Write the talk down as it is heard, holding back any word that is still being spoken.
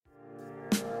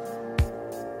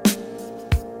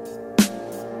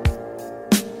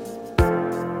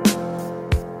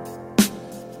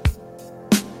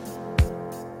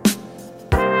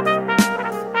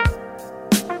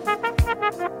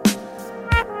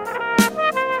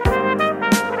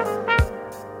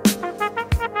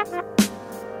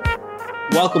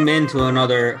Welcome into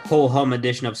another whole hum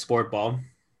edition of Sport Ball.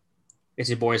 It's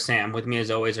your boy Sam. With me as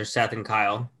always are Seth and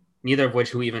Kyle, neither of which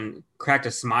who even cracked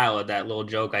a smile at that little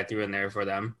joke I threw in there for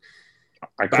them.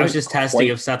 But I was just testing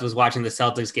if Seth was watching the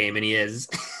Celtics game, and he is.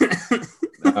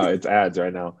 No, it's ads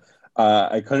right now.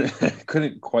 I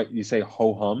couldn't quite. You say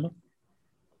ho hum?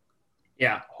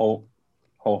 Yeah. Ho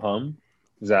hum?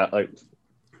 Is that like?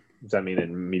 Does that mean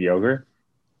in mediocre?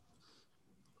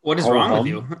 What is wrong with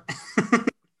you?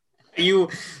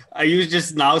 Are you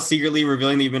just now secretly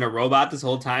revealing that you've been a robot this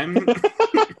whole time?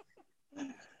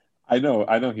 I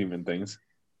know human things.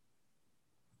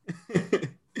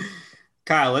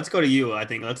 Kyle, let's go to you. I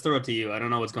think let's throw it to you. I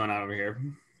don't know what's going on over here.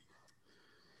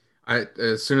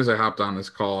 As soon as I hopped on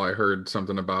this call, I heard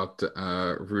something about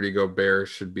Rudy Gobert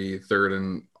should be third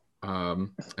in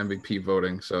MVP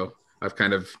voting. So I've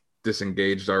kind of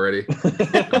disengaged already.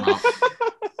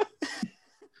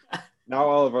 Now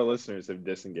all of our listeners have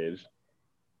disengaged.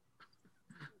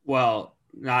 Well,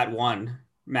 not one.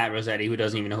 Matt Rossetti, who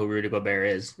doesn't even know who Rudy Gobert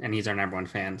is, and he's our number one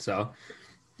fan. So,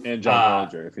 and John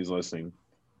Hollinger, if he's listening,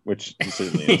 which he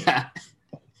certainly is. Yeah.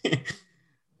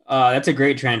 That's a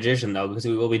great transition, though, because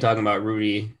we will be talking about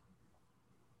Rudy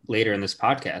later in this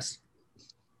podcast.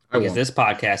 Because this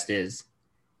podcast is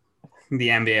the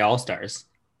NBA All-Stars.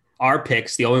 Our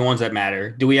picks, the only ones that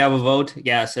matter. Do we have a vote?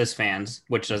 Yes, as fans,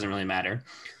 which doesn't really matter.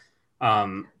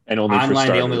 And only online, for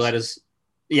starters.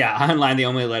 Online they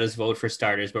only let us vote for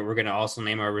starters, but we're going to also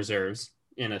name our reserves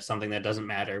in something that doesn't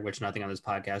matter, which nothing on this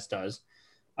podcast does.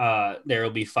 There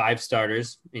will be 5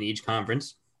 starters in each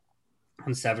conference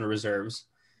and 7 reserves.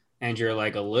 And you're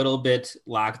like a little bit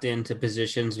locked into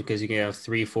positions because you can have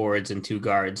 3 forwards and 2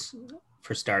 guards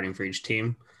for starting for each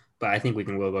team. But I think we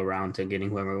can wiggle around to getting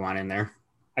whoever we want in there.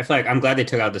 I feel like I'm glad they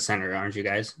took out the center, aren't you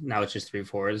guys? Now it's just 3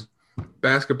 forwards.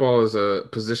 Basketball is a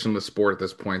positionless sport at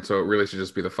this point, so it really should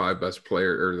just be the 5 best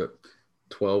player or the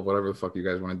 12, whatever the fuck you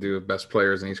guys want to do, best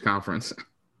players in each conference.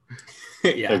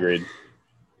 Yeah. Agreed.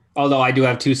 Although I do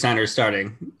have 2 centers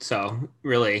starting, so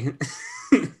really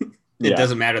it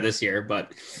doesn't matter this year.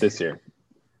 But this year,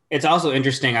 it's also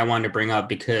interesting. I wanted to bring up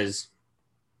because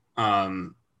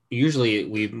usually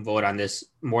we vote on this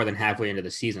more than halfway into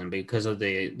the season because of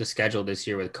the schedule this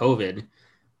year with COVID.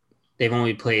 They've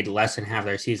only played less than half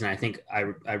their season. I think I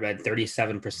read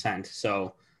 37%.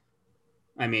 So,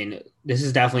 I mean, this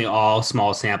is definitely all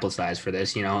small sample size for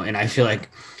this, and I feel like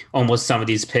almost some of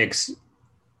these picks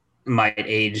might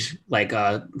age like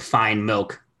fine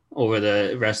milk over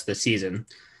the rest of the season.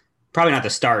 Probably not the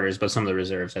starters, but some of the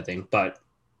reserves, I think. But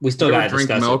we still got to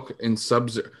discuss milk in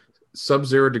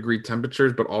sub-zero degree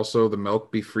temperatures, but also the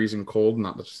milk be freezing cold,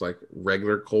 not just like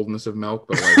regular coldness of milk,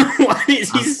 but like what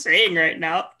is he saying right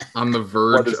now? On the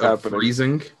verge of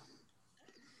freezing.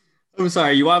 I'm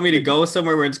sorry, you want me to go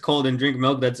somewhere where it's cold and drink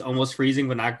milk that's almost freezing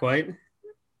but not quite?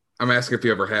 I'm asking if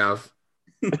you ever have.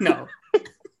 No.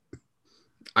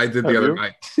 I did the other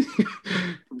night.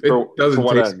 It doesn't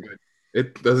taste good.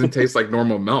 It doesn't taste like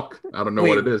normal milk. I don't know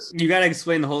what it is. You got to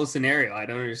explain the whole scenario. I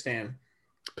don't understand.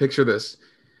 Picture this.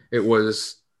 It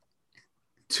was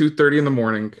 2:30 in the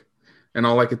morning, and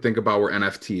all I could think about were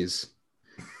NFTs.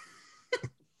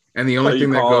 And the only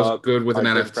thing that goes good with an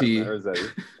NFT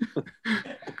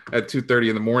at 2:30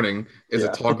 in the morning is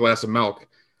a tall glass of milk.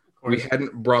 We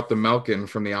hadn't brought the milk in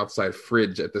from the outside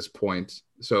fridge at this point,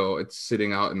 so it's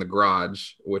sitting out in the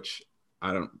garage, which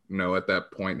I don't know at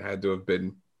that point had to have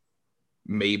been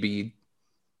maybe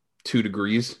 2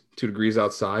 degrees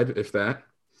outside, if that.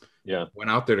 Yeah. Went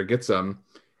out there to get some.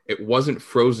 It wasn't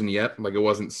frozen yet, like it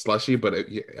wasn't slushy, but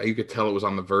you could tell it was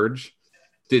on the verge.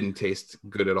 Didn't taste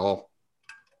good at all.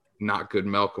 Not good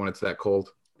milk when it's that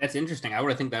cold. That's interesting. I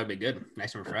would think that would be good.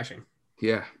 Nice and refreshing.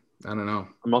 Yeah, I don't know.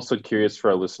 I'm also curious for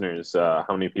our listeners how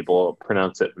many people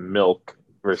pronounce it milk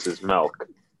versus milk,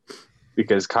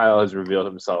 because Kyle has revealed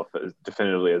himself as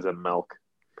definitively as a milk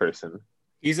person.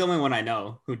 He's the only one I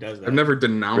know who does that. I've never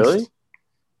denounced. Really?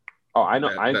 Oh, I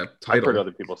know. I've heard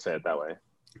other people say it that way.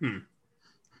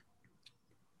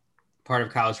 Part of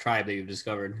Kyle's tribe that you've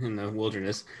discovered in the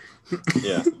wilderness.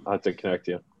 Yeah, I'll have to connect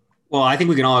you. Well, I think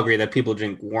we can all agree that people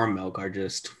drink warm milk are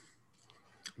just...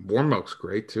 Warm milk's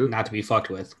great, too. Not to be fucked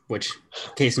with, which,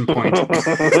 case in point.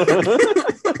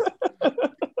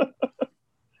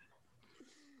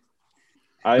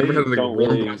 I ever had like a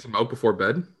warm glass of milk before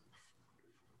bed?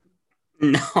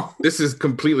 No. This is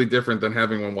completely different than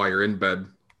having one while you're in bed,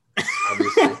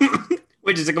 obviously.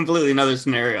 Which is a completely another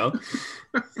scenario.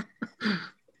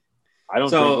 I don't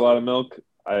drink a lot of milk.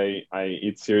 I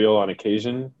eat cereal on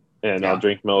occasion, and I'll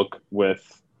drink milk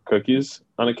with cookies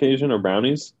on occasion or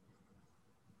brownies.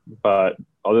 But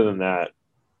other than that,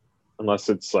 unless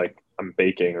it's like I'm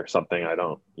baking or something, I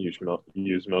don't use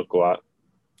milk a lot.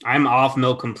 I'm off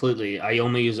milk completely. I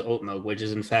only use oat milk, which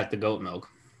is in fact the goat milk.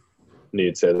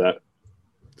 Need to say that.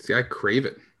 See, I crave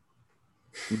it.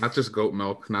 Not just goat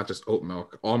milk, not just oat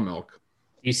milk, all milk.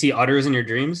 You see udders in your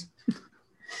dreams?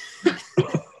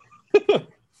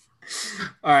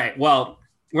 All right. Well,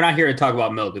 we're not here to talk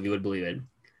about milk, if you would believe it.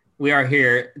 We are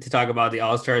here to talk about the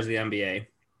All-Stars of the NBA.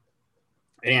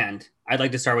 And I'd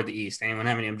like to start with the East. Anyone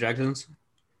have any objections?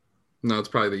 No, it's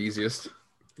probably the easiest.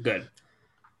 Good.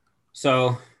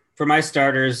 So for my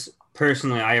starters,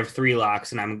 personally, I have 3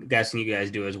 locks, and I'm guessing you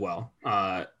guys do as well.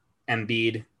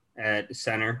 Embiid at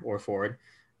center or forward.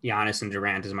 Giannis and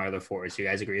Durant is my other forwards. Do you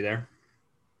guys agree there?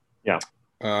 Yeah.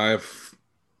 I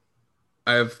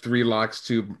have 3 locks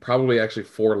too. Probably actually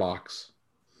 4 locks.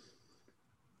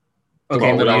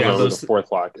 Okay, well, I don't know the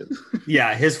 4th lock is.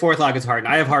 Yeah, his 4th lock is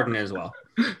Harden. I have Harden as well.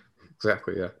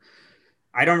 Exactly. Yeah.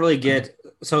 I don't really get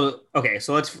so. Okay,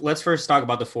 so let's first talk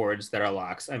about the forwards that are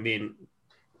locks. I mean,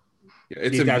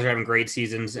 these guys are having great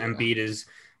seasons. Embiid is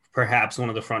perhaps one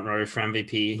of the front runners for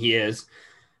MVP. He is.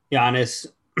 Giannis.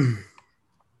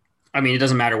 I mean, it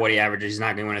doesn't matter what he averages. He's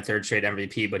not going to win a 3rd straight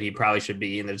MVP, but he probably should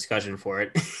be in the discussion for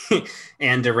it.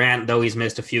 And Durant, though he's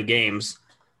missed a few games,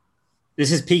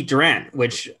 this is peak Durant,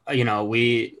 which, you know,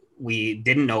 we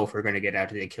didn't know if we're going to get out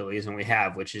to the Achilles, and we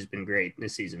have, which has been great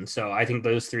this season. So I think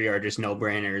those 3 are just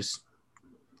no-brainers.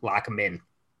 Lock them in.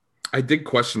 I did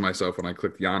question myself when I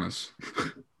clicked Giannis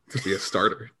to be a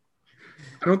starter.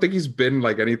 I don't think he's been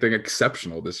like anything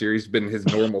exceptional this year. He's been his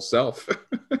normal self.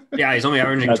 Yeah, he's only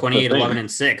averaging 28, 11,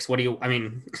 and 6. What do you? I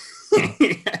mean,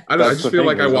 I just feel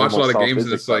like I watch a lot of games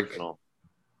and it's like,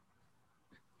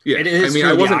 yeah. I mean,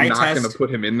 I wasn't not going to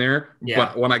put him in there,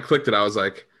 but when I clicked it, I was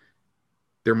like,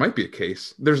 there might be a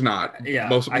case. There's not. Yeah,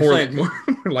 more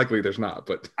likely there's not.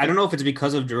 But I don't know if it's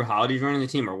because of Drew Holiday running the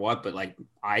team or what. But like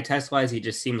eye test wise, he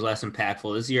just seems less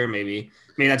impactful this year. Maybe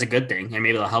that's a good thing, and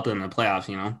maybe it'll help them in the playoffs.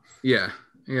 You know?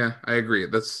 Yeah, I agree.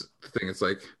 That's the thing. It's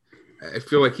like I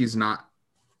feel like he's not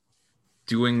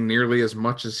doing nearly as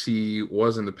much as he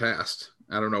was in the past.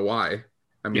 I don't know why.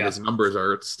 I mean, his numbers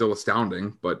are still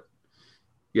astounding, but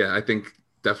yeah, I think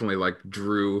definitely like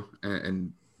Drew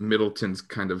and Middleton's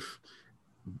kind of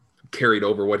carried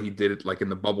over what he did like in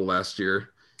the bubble last year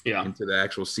into the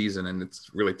actual season, and it's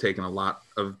really taken a lot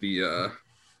of the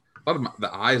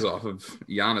eyes off of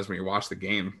Giannis when you watch the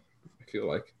game, I feel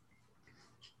like.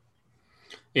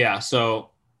 Yeah, so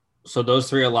those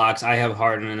 3 are locks. I have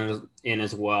Harden in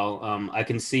as well. I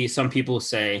can see some people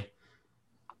say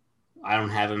I don't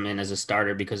have him in as a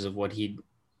starter because of what he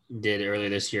did earlier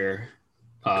this year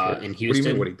in Houston. What do you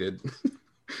mean what he did?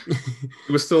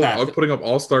 He was still putting up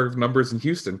all-star numbers in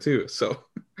Houston too. So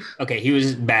okay, he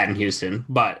was bad in Houston,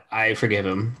 but I forgive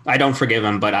him. I don't forgive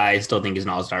him, but I still think he's an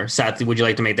all-star. Seth, would you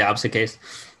like to make the opposite case?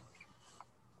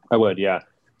 I would, yeah.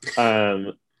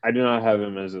 I do not have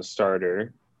him as a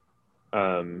starter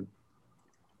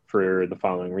for the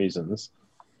following reasons.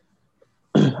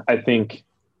 I think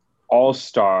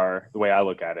all-star, the way I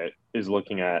look at it, is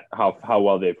looking at how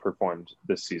well they've performed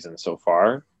this season so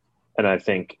far. And I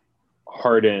think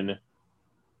Harden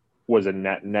was a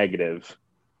net negative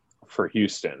for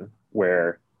Houston,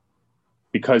 where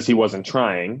because he wasn't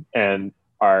trying, and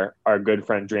our good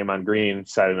friend Draymond Green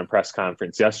said in a press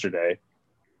conference yesterday,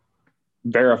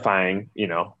 verifying, you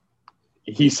know,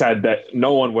 he said that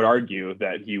no one would argue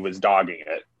that he was dogging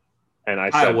it. And I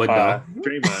said,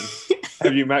 Draymond,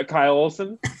 have you met Kyle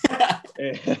Olsen?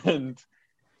 And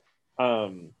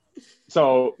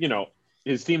so, you know,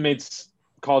 his teammates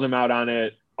called him out on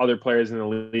it. Other players in the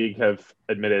league have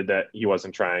admitted that he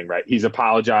wasn't trying, right? He's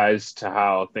apologized to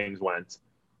how things went.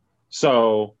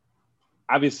 So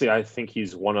obviously I think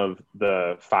he's one of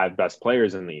the 5 best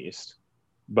players in the East.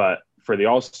 But for the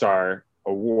All-Star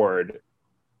award,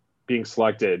 being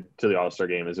selected to the All-Star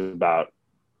game is about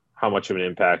how much of an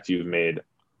impact you've made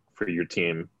for your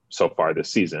team so far this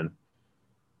season.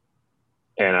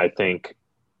 And I think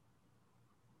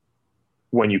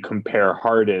when you compare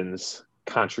Harden's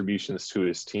contributions to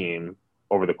his team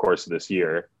over the course of this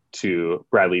year to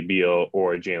Bradley Beal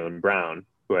or Jaylen Brown,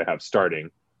 who I have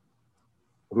starting,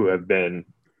 who have been,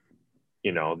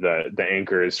 you know, the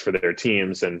anchors for their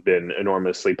teams and been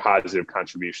enormously positive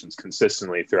contributions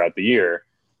consistently throughout the year,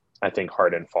 I think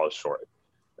Harden falls short.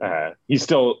 He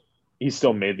still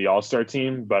made the All-Star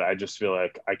team, but I just feel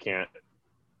like I can't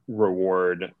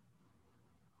reward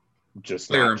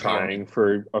just not trying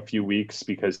for a few weeks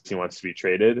because he wants to be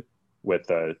traded with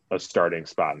a starting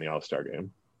spot in the All-Star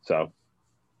game. So,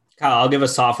 Kyle, I'll give a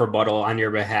soft rebuttal on your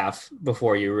behalf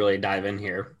before you really dive in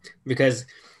here, because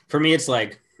for me, it's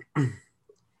like I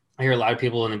hear a lot of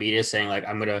people in the media saying like,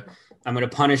 I'm going to I'm going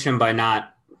to punish him by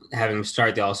not having him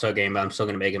start the All-Star game, but I'm still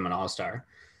going to make him an All-Star.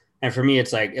 And for me,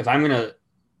 it's like if I'm going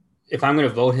to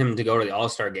vote him to go to the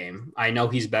All-Star game, I know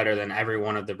he's better than every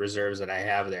one of the reserves that I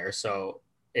have there. So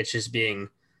it's just being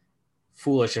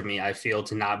foolish of me, I feel,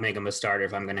 to not make him a starter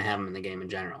if I'm going to have him in the game in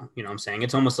general. You know what I'm saying?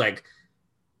 It's almost like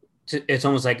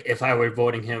if I were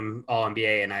voting him All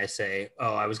NBA and I say,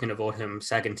 oh, I was going to vote him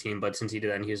second team, but since he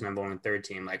did that in Houston, I'm voting third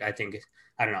team. Like, I think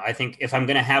if I'm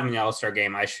going to have him in the All-Star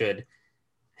game, I should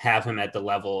have him at the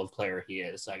level of player he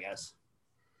is, I guess.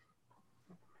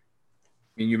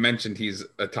 You mentioned he's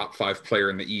a top 5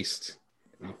 player in the East.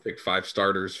 You picked 5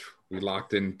 starters. We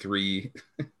locked in three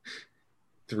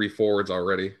forwards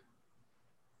already.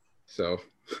 So,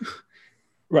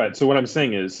 right. So what I'm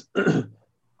saying is,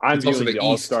 I'm viewing the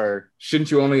All-Star. Shouldn't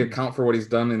you only account for what he's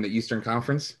done in the Eastern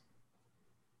Conference?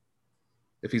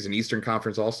 If he's an Eastern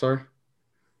Conference All-Star?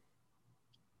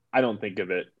 I don't think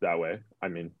of it that way. I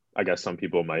mean, I guess some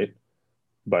people might.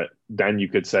 But then you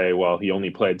could say, well, he only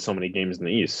played so many games in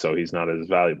the East, so he's not as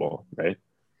valuable, right?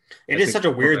 It is such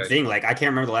a weird thing. Like, I can't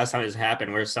remember the last time this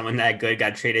happened where someone that good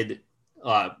got traded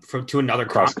to another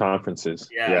cross conferences.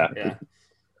 Yeah.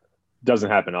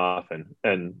 Doesn't happen often.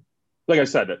 And like I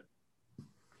said,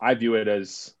 I view it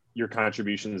as your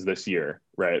contributions this year,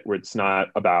 right? Where it's not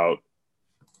about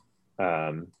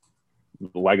the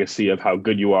legacy of how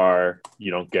good you are.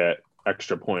 You don't get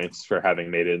extra points for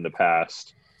having made it in the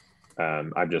past.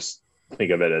 I just think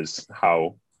of it as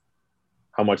how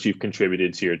much you've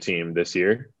contributed to your team this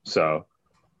year. So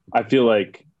I feel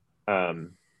like,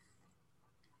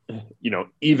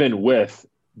 even with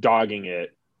dogging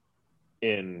it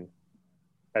in,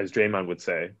 as Draymond would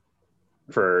say,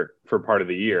 for part of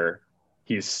the year,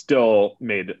 he's still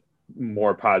made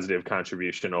more positive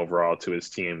contribution overall to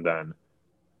his team than,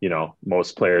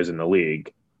 most players in the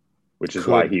league, which is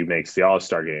why he makes the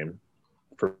All-Star game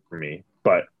for me.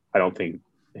 But I don't think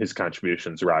his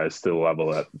contributions rise to the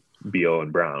level at Beal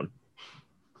and Brown.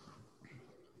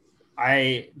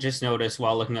 I just noticed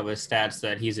while looking up his stats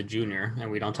that he's a junior,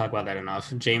 and we don't talk about that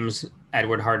enough. James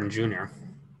Edward Harden Jr.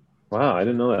 Wow, I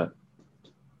didn't know that.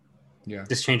 Yeah.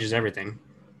 This changes everything.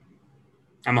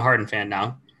 I'm a Harden fan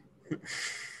now.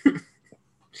 Do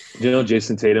you know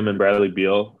Jason Tatum and Bradley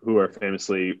Beal, who are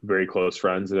famously very close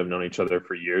friends that have known each other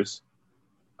for years?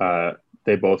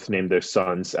 They both named their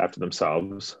sons after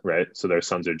themselves, right? So their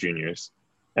sons are juniors.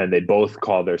 And they both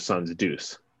call their sons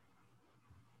Deuce.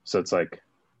 So it's like,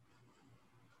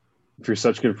 if you're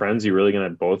such good friends, you're really going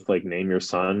to both name your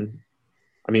son.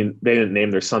 I mean, they didn't name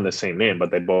their son the same name,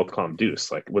 but they both call him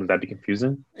Deuce. Like, wouldn't that be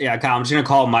confusing? Yeah, Kyle, I'm just going to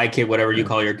call my kid whatever you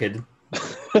call your kid.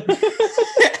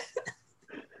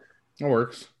 It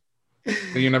works.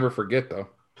 But you never forget, though.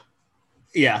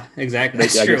 Yeah, exactly.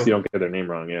 That's true. I guess true. You don't get their name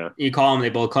wrong, yeah. You call them, they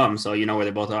both come, so you know where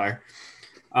they both are.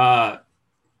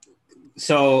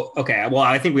 So, okay, well,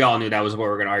 I think we all knew that was what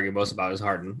we're going to argue most about is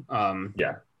Harden.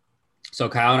 Yeah. So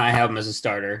Kyle and I have him as a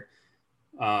starter.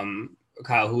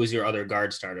 Kyle, who was your other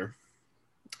guard starter?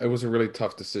 It was a really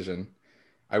tough decision.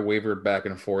 I wavered back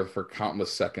and forth for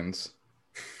countless seconds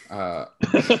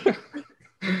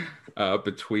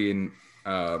between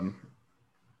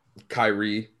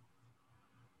Kyrie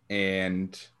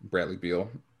and Bradley Beal.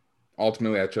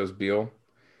 Ultimately, I chose Beal,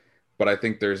 but I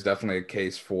think there's definitely a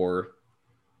case for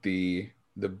the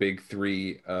big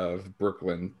three of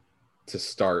Brooklyn to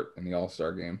start in the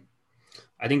All-Star game.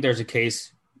 I think there's a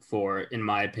case for, in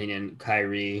my opinion,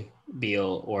 Kyrie,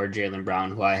 Beal, or Jaylen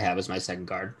Brown, who I have as my second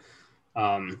guard.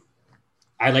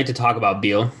 I'd like to talk about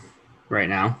Beal right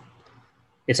now.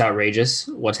 It's outrageous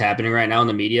what's happening right now in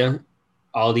the media.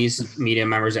 All these media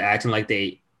members are acting like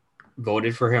they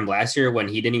voted for him last year when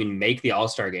he didn't even make the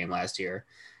All-Star game last year.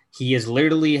 He is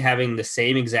literally having the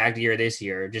same exact year this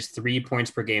year, just 3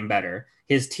 points per game better.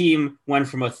 His team went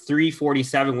from a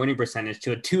 347 winning percentage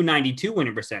to a 292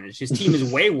 winning percentage. His team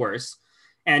is way worse.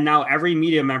 And now every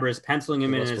media member is penciling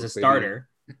him in as a starter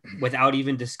without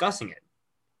even discussing it.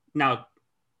 Now,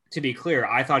 to be clear,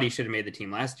 I thought he should have made the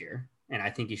team last year, and I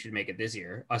think he should make it this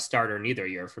year. A starter neither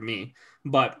year for me.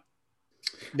 But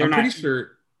they're I'm pretty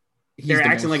sure they're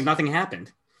acting like nothing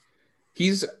happened.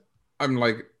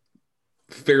 I'm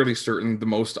fairly certain the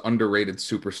most underrated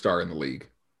superstar in the league.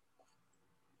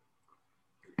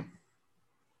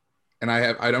 And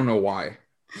I don't know why.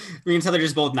 Me and Tyler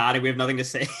just both nodded. We have nothing to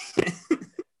say.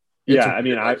 Yeah, I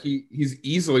mean, he's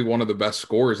easily one of the best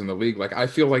scorers in the league. Like, I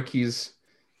feel like he's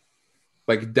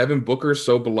like Devin Booker's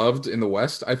so beloved in the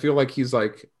West. I feel like he's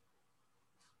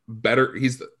better.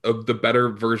 He's the better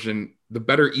version, the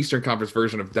better Eastern Conference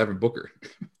version of Devin Booker.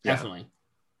 Definitely.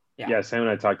 Yeah. Sam and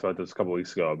I talked about this a couple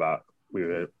weeks ago we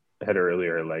had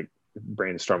earlier, like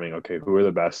brainstorming, okay, who are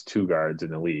the best two guards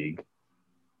in the league?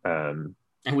 And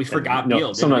we forgot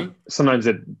Beal, sometimes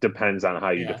it depends on how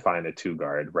you define a two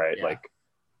guard, right? Yeah. Like,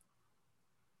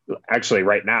 actually,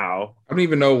 right now, I don't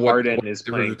even know what Harden is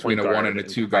playing between a one and a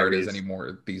two guard is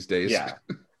anymore these days. Yeah.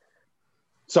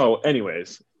 So,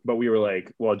 anyways, but we were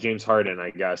like, well, James Harden, I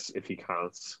guess, if he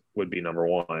counts, would be number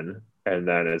one, and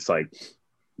then it's like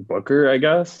Booker, I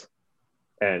guess.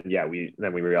 And yeah, we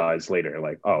realized later,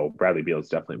 like, oh, Bradley Beal is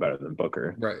definitely better than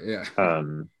Booker. Right. Yeah.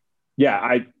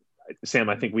 Yeah. Sam,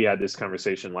 I think we had this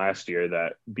conversation last year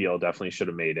that Beal definitely should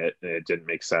have made it. And it didn't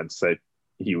make sense that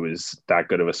he was that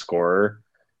good of a scorer.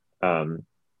 And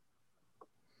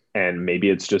maybe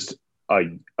it's just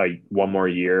a one more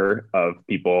year of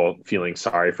people feeling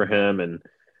sorry for him.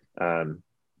 And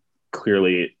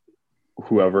clearly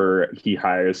whoever he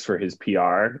hires for his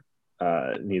PR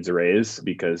needs a raise,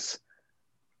 because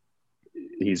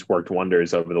he's worked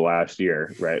wonders over the last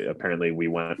year, right? Apparently we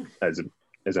went as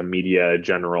a media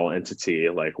general entity,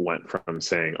 like went from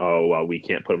saying, oh, well, we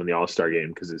can't put him in the All-Star game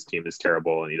because his team is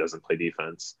terrible and he doesn't play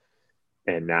defense.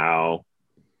 And now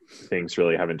things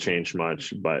really haven't changed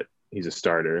much, but he's a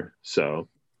starter. So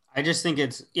I just think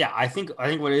I think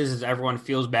what it is everyone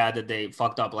feels bad that they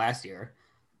fucked up last year,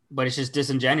 but it's just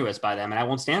disingenuous by them. And I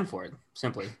won't stand for it.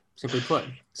 Simply put,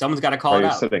 someone's got to call it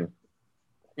out. Sitting.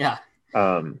 Yeah.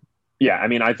 Yeah, I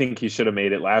mean, I think he should have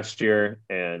made it last year.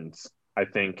 And I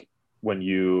think when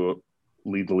you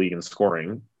lead the league in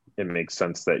scoring, it makes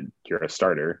sense that you're a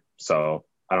starter. So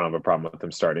I don't have a problem with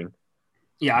him starting.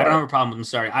 Yeah, I don't have a problem with him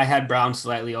starting. I had Brown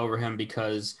slightly over him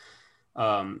because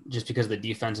just because of the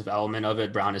defensive element of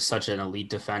it. Brown is such an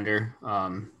elite defender.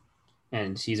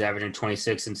 And he's averaging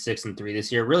 26 and 6 and 3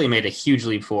 this year. Really made a huge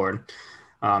leap forward.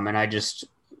 But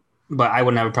I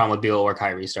wouldn't have a problem with Beal or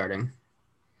Kyrie starting.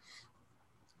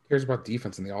 Cares about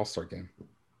defense in the All-Star game?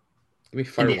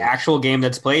 In the actual game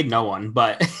that's played, no one,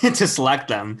 but to select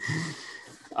them,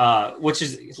 which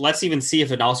is, let's even see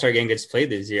if an All-Star game gets played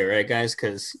this year, right, guys?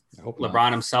 Because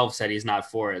LeBron himself said he's not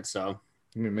for it, so.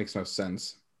 I mean, it makes no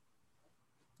sense.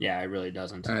 Yeah, it really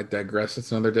doesn't. I digress.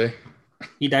 It's another day.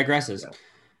 He digresses. Yeah.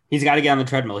 He's got to get on the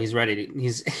treadmill. He's ready.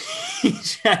 He's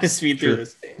trying to speed through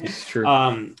this. It's true.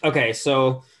 Okay,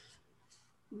 so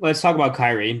let's talk about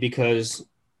Kyrie, because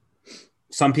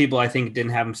some people I think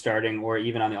didn't have him starting or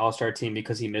even on the All-Star team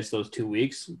because he missed those 2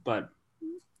 weeks. But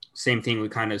same thing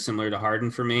with kind of similar to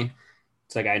Harden for me.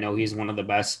 It's like I know he's one of the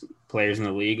best players in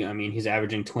the league. I mean, he's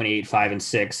averaging 28, 5, and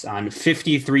 6 on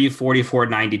 53, 44,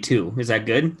 92. Is that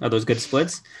good? Are those good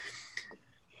splits?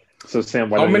 So, Sam,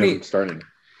 why don't you have him starting?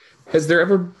 Has there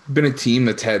ever been a team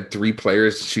that's had 3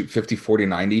 players shoot 50, 40,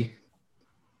 90?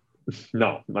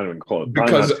 No, not even close.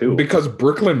 Because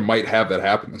Brooklyn might have that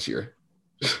happen this year.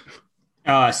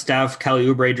 Steph, Kelly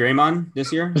Oubre, Draymond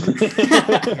this year.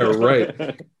 Right.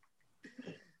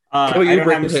 Kelly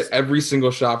Oubre could hit every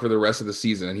single shot for the rest of the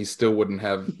season, and he still wouldn't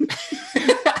have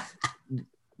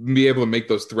be able to make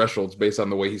those thresholds based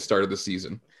on the way he started the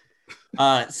season.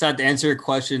 So to answer your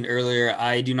question earlier,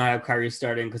 I do not have Kyrie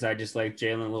starting because I just like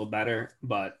Jalen a little better.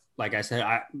 But like I said,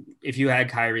 if you had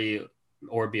Kyrie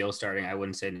or Beal starting, I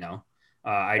wouldn't say no.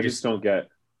 I just don't get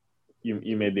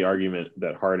you made the argument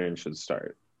that Harden should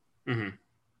start. Mm-hmm.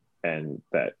 And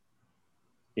that,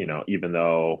 even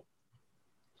though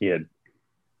he had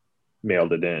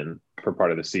mailed it in for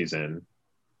part of the season,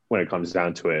 when it comes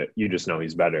down to it, you just know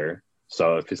he's better.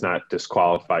 So if he's not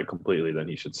disqualified completely, then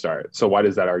he should start. So why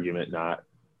does that argument not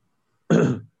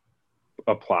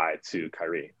apply to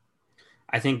Kyrie?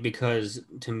 I think because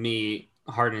to me,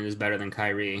 Harden is better than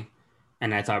Kyrie,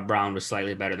 and I thought Brown was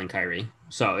slightly better than Kyrie.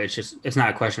 So it's not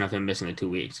a question of him missing the 2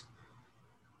 weeks.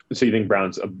 So you think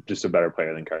Brown's just a better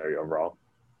player than Kyrie overall?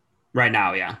 Right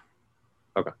now, yeah.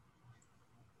 Okay.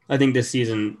 I think this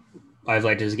season I've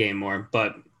liked his game more,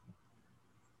 but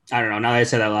I don't know. Now that I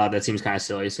said that loud, that seems kind of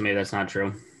silly, so maybe that's not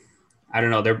true. I don't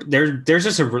know. There's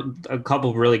just a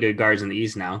couple really good guards in the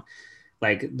East now.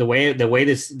 Like the way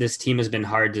this team has been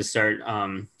hard to start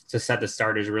to set the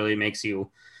starters really makes you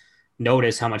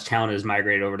notice how much talent has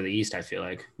migrated over to the East. I feel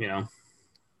like,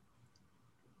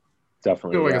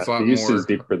 Definitely. I feel like it's a lot the East more is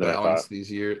deeper than I thought.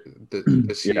 this year.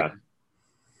 Yeah.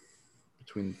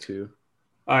 Between the two.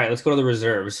 All right, let's go to the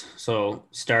reserves. So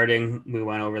starting, we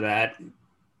went over that.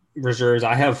 Reserves,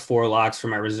 I have 4 locks for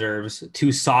my reserves,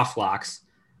 2 soft locks,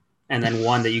 and then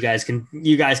 1 that you guys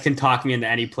can talk me into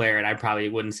any player, and I probably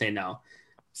wouldn't say no.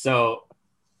 So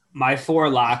my 4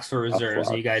 locks for reserves,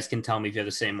 and you guys can tell me if you have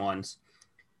the same ones.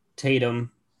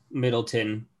 Tatum,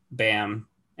 Middleton, Bam,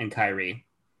 and Kyrie.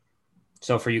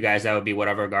 So for you guys, that would be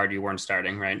whatever guard you weren't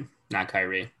starting, right? Not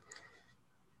Kyrie.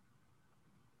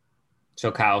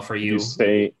 So Kyle, for you,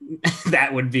 say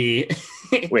that would be.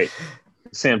 Wait,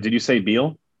 Sam, did you say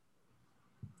Beal?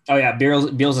 Oh yeah,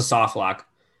 Beal's a soft lock.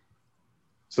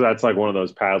 So that's like one of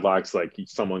those padlocks, like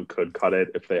someone could cut it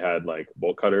if they had like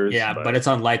bolt cutters. Yeah, but it's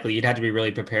unlikely. You'd have to be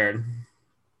really prepared.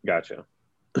 Gotcha.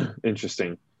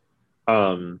 Interesting.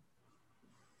 Yeah,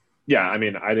 I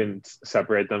mean, I didn't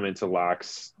separate them into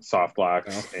locks, soft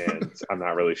locks, and I'm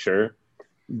not really sure.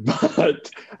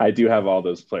 But I do have all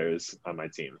those players on my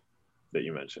team that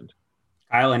you mentioned.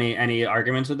 Kyle, any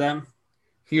arguments with them?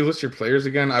 Can you list your players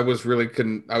again? I was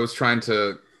trying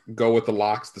to go with the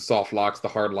locks, the soft locks, the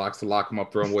hard locks, to lock them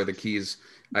up, throw away the keys.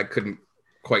 I couldn't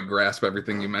quite grasp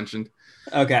everything you mentioned.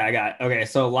 Okay, I got it. Okay,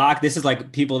 so lock, this is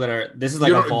like people that are, this is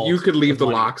like a vault. You could leave the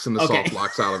locks and the soft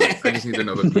locks out of it. I just need to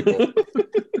know the people.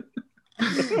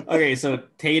 Okay, so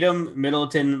Tatum,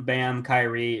 Middleton, Bam,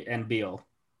 Kyrie, and Beal.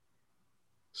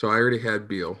 So I already had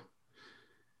Beal.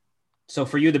 So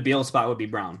for you, the Beal spot would be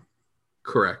Brown.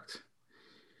 Correct.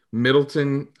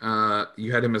 Middleton,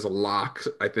 you had him as a lock,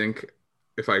 I think,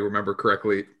 if I remember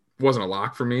correctly. It wasn't a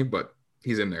lock for me, but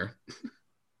he's in there.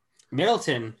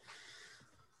 Middleton,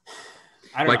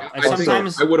 I don't know.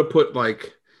 Sometimes I would have put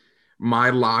like my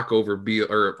lock over Beal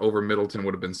or over Middleton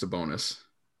would have been Sabonis.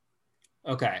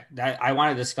 Okay, I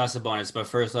want to discuss Sabonis, but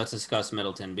first let's discuss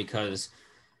Middleton, because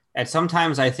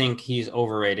sometimes I think he's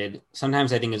overrated,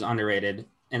 sometimes I think he's underrated,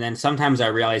 and then sometimes I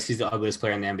realize he's the ugliest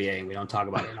player in the NBA, and we don't talk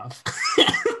about it enough.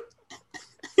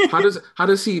 How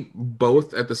does he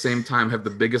both at the same time have the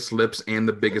biggest lips and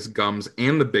the biggest gums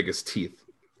and the biggest teeth?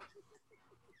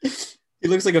 He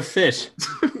looks like a fish.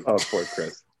 Oh, poor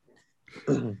Chris.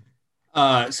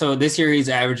 So this year he's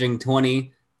averaging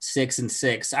 26 and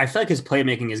 6. I feel like his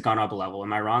playmaking has gone up a level.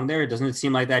 Am I wrong there? Doesn't it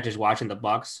seem like that just watching the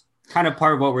Bucks? Kind of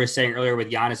part of what we were saying earlier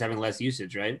with Giannis having less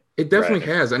usage, right? It definitely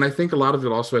has. And I think a lot of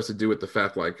it also has to do with the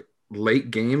fact, like, late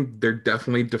game, they're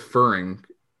definitely deferring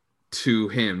to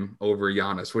him over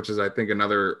Giannis, which is, I think,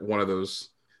 another one of those,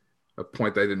 a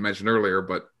point that I didn't mention earlier,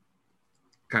 but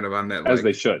kind of on that. As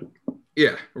they should.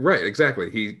 Yeah, right.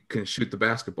 Exactly. He can shoot the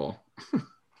basketball.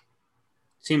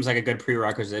 Seems like a good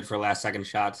prerequisite for last second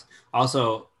shots.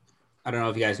 Also, I don't know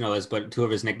if you guys know this, but two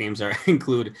of his nicknames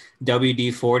include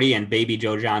WD-40 and Baby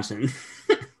Joe Johnson.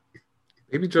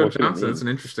 Baby Joe Johnson, that's an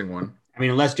interesting one. I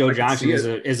mean, unless Joe Johnson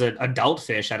is an adult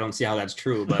fish, I don't see how that's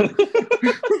true. But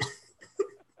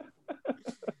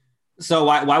so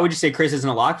why would you say Chris isn't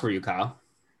a lock for you, Kyle?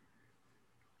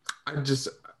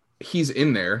 He's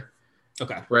in there.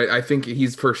 Okay. Right. I think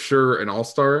he's for sure an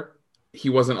all-star. He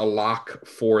wasn't a lock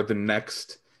for the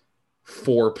next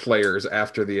 4 players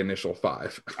after the initial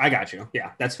 5. I got you.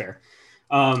 Yeah, that's fair.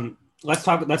 Let's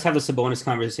have the Sabonis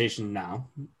conversation now.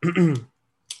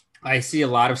 I see a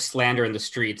lot of slander in the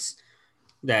streets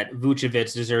that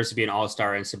Vucevic deserves to be an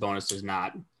all-star and Sabonis does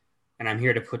not. And I'm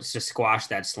here to squash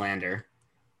that slander,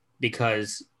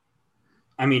 because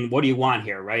I mean, what do you want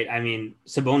here, right? I mean,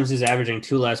 Sabonis is averaging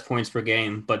 2 less points per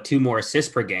game, but 2 more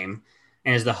assists per game,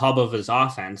 and is the hub of his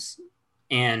offense.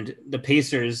 And the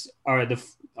Pacers are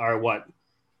what?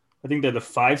 I think they're the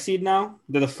 5 seed now.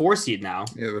 They're the 4 seed now.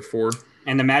 Yeah, the 4.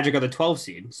 And the Magic are the 12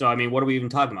 seed. So I mean, what are we even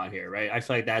talking about here, right? I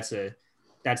feel like that's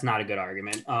not a good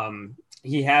argument.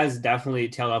 He has definitely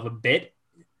tailed off a bit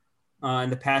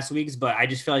in the past weeks, but I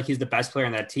just feel like he's the best player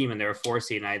on that team, and they're a 4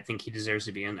 seed, and I think he deserves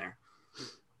to be in there.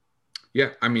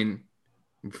 Yeah, I mean,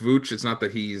 Vooch, it's not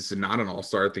that he's not an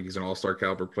all-star. I think he's an all-star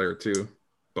caliber player too.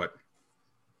 But,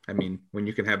 I mean, when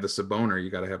you can have the Saboner, you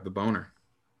got to have the boner.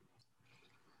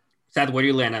 Seth, where do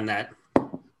you land on that?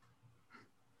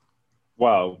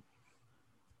 Wow.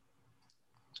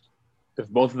 If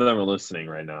both of them are listening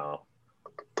right now,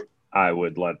 I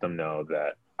would let them know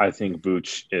that I think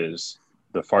Vooch is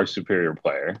the far superior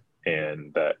player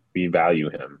and that we value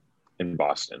him in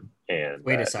Boston. And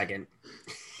wait a second.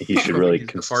 He should really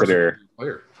consider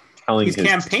telling his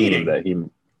team that he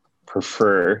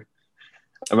prefer.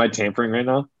 Am I tampering right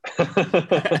now?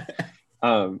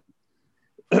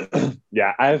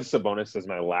 Yeah, I have Sabonis as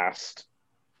my last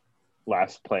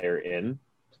player in,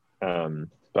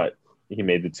 but he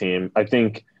made the team. I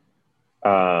think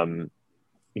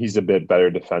he's a bit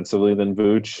better defensively than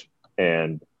Vooch,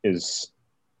 and it's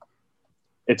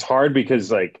hard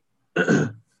because like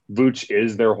Vooch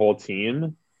is their whole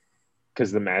team,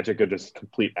 because the Magic are just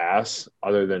complete ass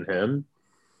other than him.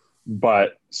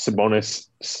 But Sabonis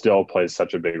still plays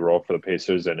such a big role for the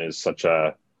Pacers and is such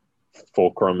a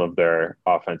fulcrum of their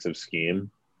offensive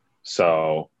scheme.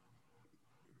 So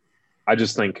I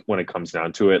just think when it comes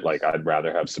down to it, like I'd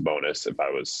rather have Sabonis if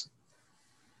I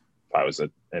was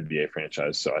an NBA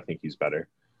franchise. So I think he's better.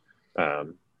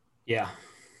 Yeah.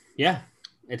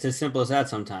 It's as simple as that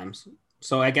sometimes.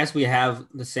 So I guess we have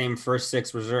the same first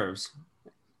 6 reserves.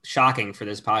 Shocking for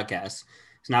this podcast.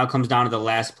 So now it comes down to the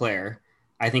last player.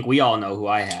 I think we all know who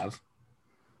I have.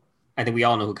 I think we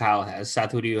all know who Kyle has.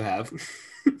 Seth, who do you have?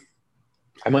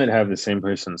 I might have the same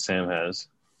person Sam has.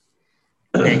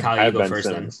 Okay, Kyle, you go Ben first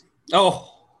Simmons. then.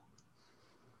 Oh,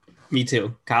 me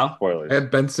too. Kyle? Spoilers. I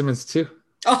had Ben Simmons too.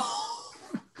 Oh,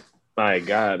 my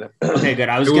God. Okay, good.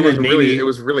 I was It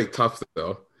was really tough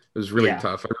though. It was really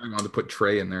tough. I really wanted to put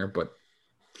Trey in there, but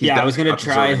I was gonna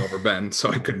try over Ben,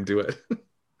 so I couldn't do it.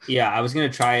 Yeah, I was gonna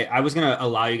try. I was gonna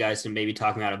allow you guys to maybe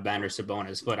talk me out of Ben or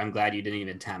Sabonis, but I'm glad you didn't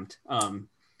even attempt.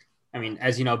 I mean,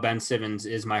 as you know, Ben Simmons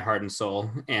is my heart and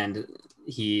soul, and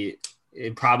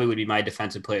it probably would be my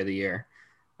defensive player of the year.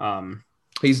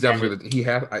 He's definitely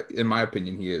in my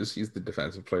opinion, he's the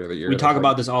defensive player of the year. We talk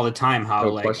about this all the time. How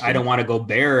question. I don't want to go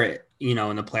Bear, in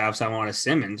the playoffs. I want a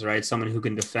Simmons, right? Someone who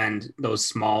can defend those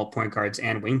small point guards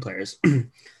and wing players.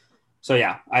 So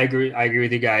yeah, I agree. I agree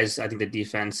with you guys. I think the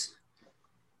defense.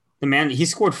 The man, he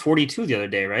scored 42 the other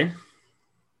day, right?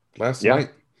 Last night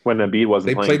when Embiid wasn't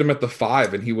they playing. played him at the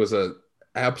 5, and he was a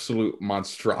absolute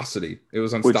monstrosity. It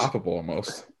was unstoppable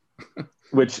almost.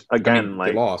 Which again,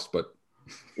 they lost, but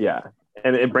yeah,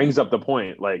 and it brings up the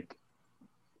point, like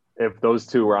if those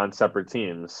two were on separate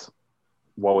teams,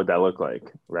 what would that look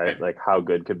like, right? Like how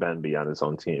good could Ben be on his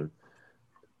own team?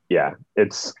 Yeah,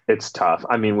 it's tough.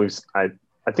 I mean, I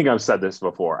think I've said this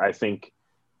before. I think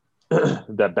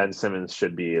that Ben Simmons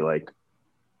should be like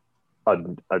a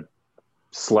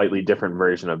slightly different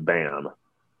version of Bam,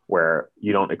 where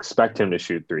you don't expect him to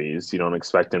shoot threes. You don't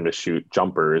expect him to shoot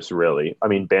jumpers, really. I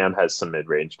mean, Bam has some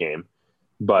mid-range game,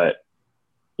 but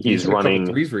he's running a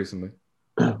couple threes recently.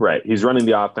 Right. He's running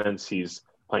the offense. He's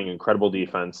playing incredible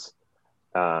defense.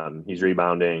 He's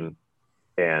rebounding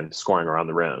and scoring around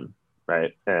the rim,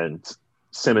 right? And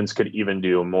Simmons could even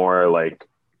do more like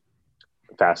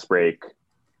fast break,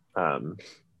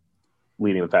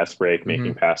 leading the fast break,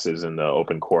 making passes in the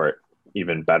open court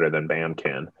even better than Bam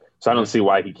can. So I don't see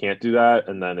why he can't do that.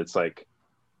 And then it's like,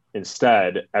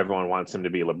 instead, everyone wants him to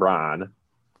be LeBron,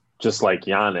 just like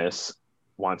Giannis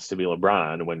wants to be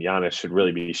LeBron when Giannis should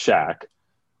really be Shaq.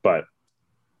 But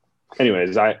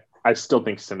anyways, I still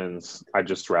think Simmons, I'd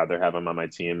just rather have him on my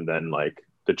team than like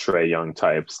the Trae Young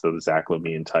types, the Zach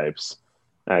LaVine types.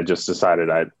 And I just decided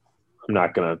I'm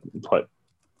not going to put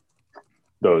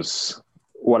those,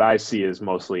 what I see is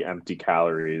mostly empty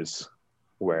calories,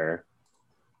 where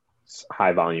it's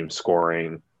high volume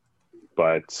scoring,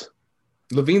 but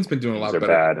LaVine's been doing a lot better,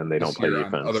 bad and they don't play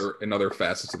defense. In other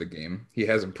facets of the game, he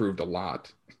has improved a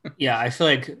lot. Yeah, I feel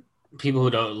like people who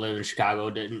don't live in Chicago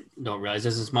don't realize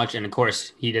this as much, and of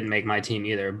course, he didn't make my team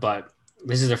either. But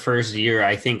this is the first year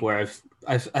I think where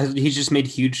he's just made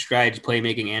huge strides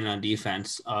playmaking and on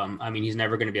defense. I mean, he's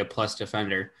never going to be a plus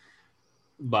defender,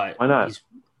 but why not?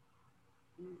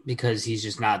 Because he's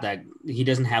just not that. He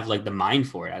doesn't have like the mind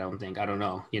for it. I don't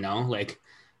know. Like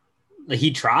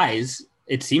he tries.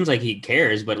 It seems like he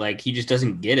cares, but like he just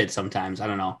doesn't get it sometimes. I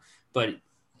don't know, but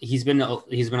he's been a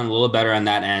little better on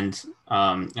that end.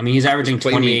 I mean, he's averaging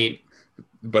 28,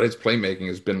 but his playmaking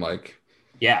has been like,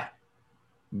 yeah,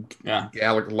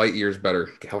 light years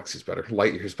better. Galaxy's better.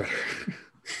 Light years better.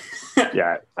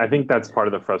 Yeah, I think that's part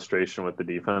of the frustration with the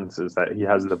defense is that he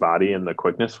has the body and the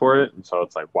quickness for it, and so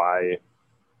it's like, why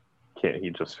can't he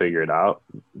just figure it out?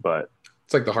 But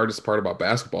it's like the hardest part about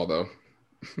basketball, though.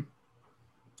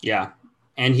 Yeah,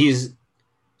 and he's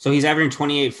averaging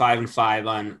 28, 5 and 5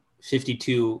 on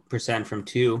 52% from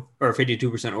 2, or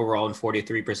 52% overall and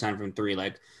 43% from 3.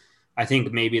 Like, I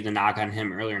think maybe the knock on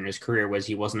him earlier in his career was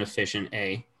he wasn't efficient,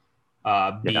 A,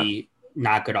 B,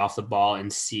 not good off the ball,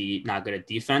 and C, not good at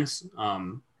defense. I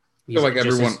feel like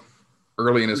everyone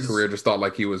early in his career just thought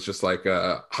like he was just like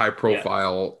a high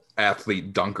profile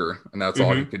athlete dunker, and that's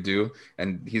all he could do.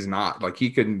 And he's not. Like,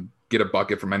 he can get a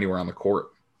bucket from anywhere on the court.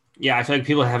 Yeah, I feel like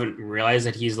people haven't realized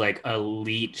that he's like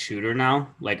elite shooter now,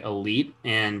 like elite,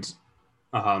 and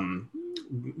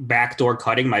backdoor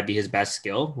cutting might be his best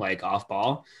skill, like off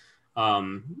ball.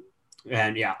 And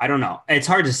yeah, I don't know. It's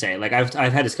hard to say. Like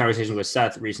I've had this conversation with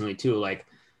Seth recently too. Like,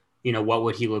 what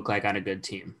would he look like on a good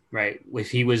team, right? If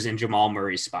he was in Jamal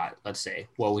Murray's spot, let's say,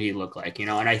 what would he look like?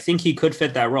 And I think he could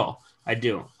fit that role. I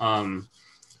do.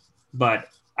 But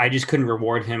I just couldn't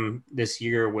reward him this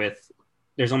year with.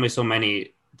 There's only so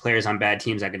many players on bad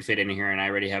teams that could fit in here, and I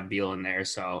already have Beal in there,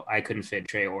 so I couldn't fit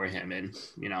Trey or him in.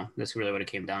 That's really what it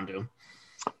came down to.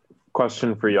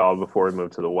 Question for y'all before we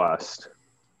move to the West.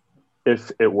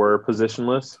 If it were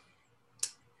positionless,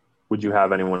 would you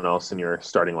have anyone else in your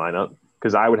starting lineup?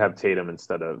 Because I would have Tatum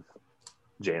instead of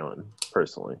Jalen,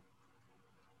 personally.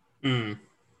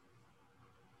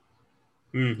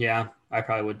 Yeah, I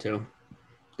probably would too.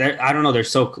 I don't know. They're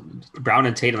so Brown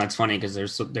and Tatum. That's funny because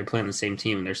they're playing the same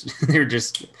team. They're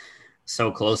just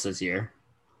so close this year.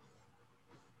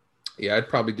 Yeah, I'd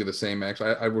probably do the same.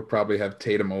 Actually, I would probably have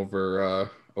Tatum over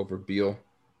Beal.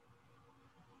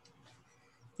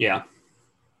 Yeah.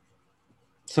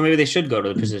 So maybe they should go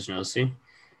to the positionals. See.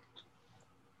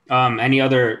 Any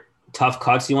other tough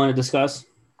cuts you want to discuss?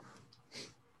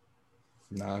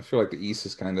 No, I feel like the East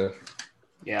is kind of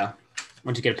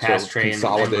Once you get past Trey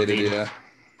consolidated, and yeah.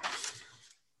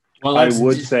 Well, I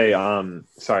would say,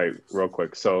 sorry, real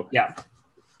quick. So yeah,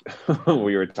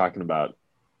 we were talking about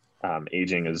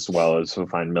aging as well as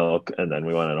refined milk, and then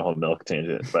we went on a whole milk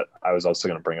tangent. But I was also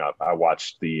going to bring up, I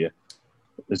watched there's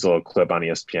a little clip on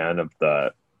ESPN of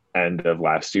the end of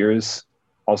last year's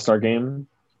All-Star game,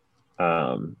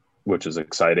 which is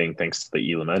exciting thanks to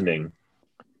the Elam ending.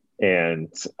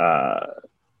 And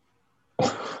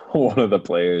one of the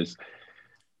players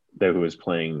who was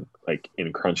playing like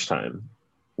in crunch time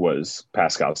was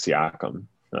Pascal Siakam.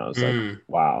 And I was like,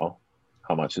 wow,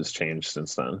 how much has changed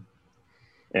since then?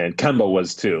 And Kemba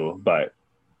was too, but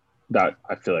that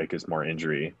I feel like is more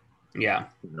injury. Yeah.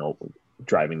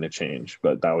 Driving the change.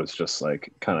 But that was just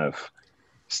like kind of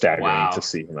staggering to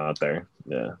see him out there.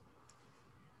 Yeah.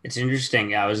 It's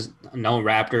interesting. I was no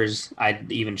Raptors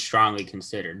I'd even strongly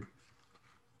considered.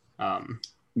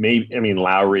 Maybe, I mean,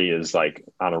 Lowry is like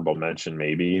honorable mention,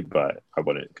 maybe, but I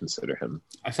wouldn't consider him.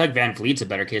 I feel like Van Vliet's a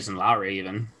better case than Lowry,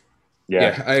 even.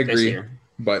 Yeah, I agree.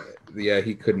 But yeah,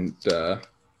 he couldn't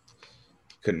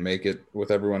make it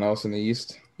with everyone else in the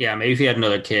East. Yeah, maybe if he had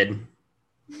another kid,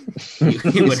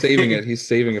 he's saving it. He's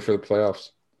saving it for the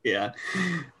playoffs. Yeah.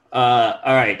 All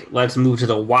right, let's move to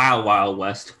the Wild Wild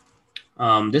West.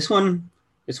 This one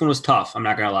was tough. I'm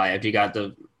not gonna lie. If you got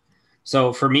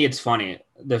so for me, it's funny.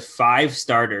 The 5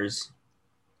 starters,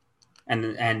 and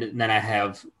then I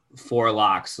have 4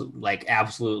 locks. Like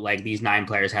absolute, like these 9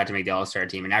 players had to make the All-Star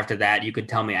team, and after that, you could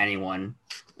tell me anyone,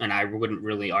 and I wouldn't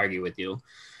really argue with you.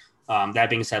 That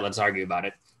being said, let's argue about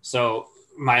it. So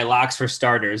my locks for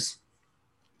starters: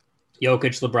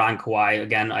 Jokic, LeBron, Kawhi.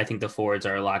 Again, I think the forwards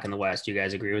are a lock in the West. You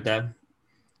guys agree with that?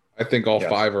 I think all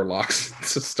 5 are locks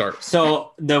to start.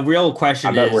 So the real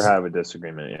question is... I bet we have a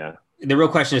disagreement, yeah. The real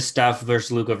question is Steph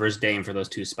versus Luka versus Dame for those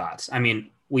 2 spots. I mean,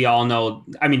 we all know...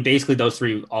 I mean, basically those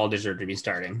 3 all deserve to be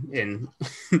starting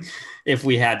if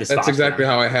we had the spots. That's exactly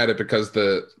how I had it, because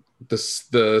the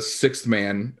 6th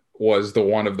man was the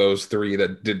one of those 3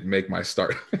 that didn't make my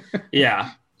start.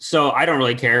 Yeah. So I don't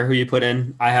really care who you put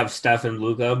in. I have Steph and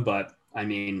Luka, but I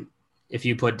mean, if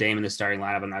you put Dame in the starting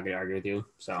lineup, I'm not going to argue with you.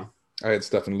 So I had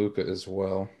Steph and Luka as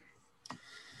well.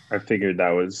 I figured that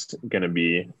was going to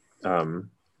be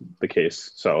the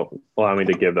case. So allow me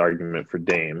to give the argument for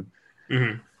Dame,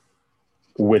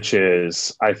 which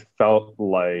is I felt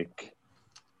like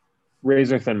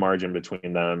razor thin margin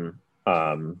between them.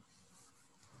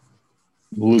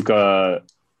 Luka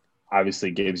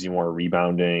obviously gives you more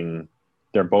rebounding.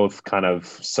 They're both kind of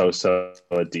so-so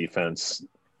at defense.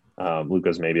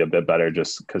 Luka's maybe a bit better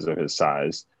just because of his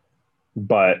size.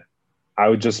 But I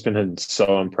would just been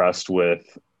so impressed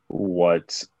with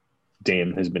what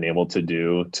Dame has been able to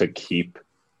do to keep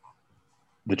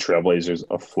the Trailblazers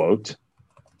afloat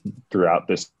throughout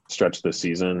this stretch of the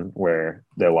season where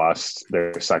they lost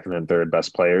their second and third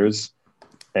best players,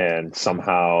 and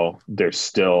somehow they're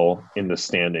still in the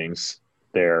standings.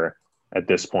 They're at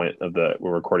this point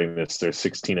we're recording this, they're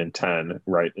 16-10,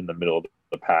 right in the middle of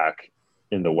the pack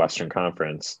in the Western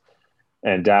Conference,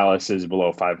 and Dallas is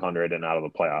below 500 and out of the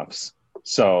playoffs.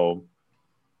 So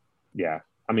yeah,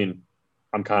 I mean,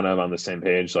 I'm kind of on the same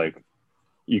page. Like,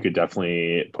 you could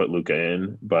definitely put Luka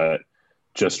in, but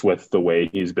just with the way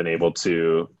he's been able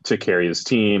to carry his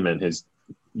team and his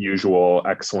usual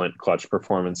excellent clutch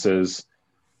performances,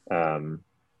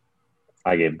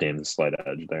 I gave Dame the slight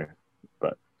edge there.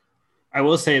 But I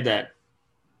will say that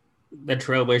the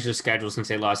Trailblazers schedule since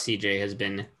they lost CJ has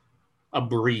been a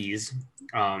breeze.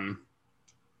 And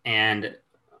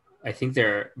I think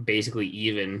they're basically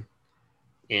even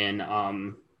in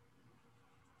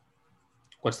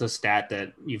what's the stat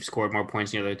that you've scored more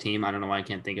points than the other team? I don't know why I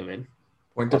can't think of it.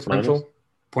 Point differential?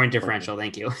 Point differential,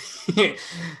 thank you.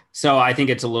 So I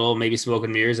think it's a little maybe smoke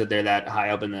and mirrors that they're that high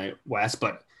up in the West.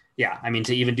 But yeah, I mean,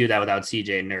 to even do that without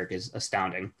CJ and Nurk is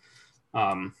astounding. So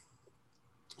I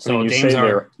mean, you say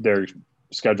their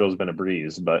schedule has been a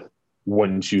breeze, but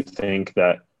wouldn't you think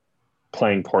that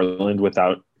playing Portland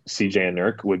without CJ and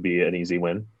Nurk would be an easy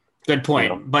win? Good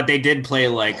point. You know? But they did play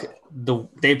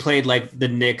they played like the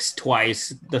Knicks twice,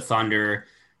 the Thunder,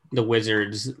 the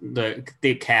Wizards, the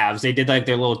Cavs. They did like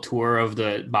their little tour of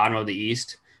the bottom of the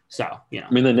East. So, I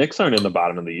mean, the Knicks aren't in the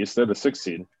bottom of the East. They're the 6th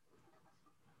seed.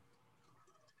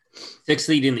 6th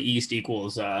seed in the East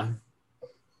equals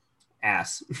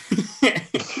ass.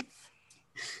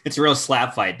 It's a real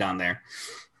slap fight down there.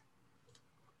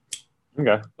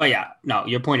 Okay. But yeah, no,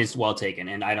 your point is well taken.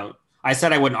 And I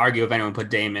said I wouldn't argue if anyone put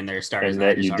Dame in their starters. And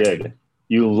that you did.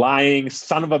 You lying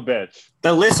son of a bitch.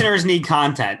 The listeners need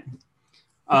content.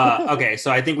 Okay,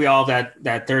 so I think we all have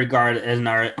that third guard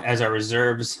as our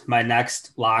reserves. My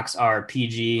next locks are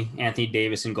PG, Anthony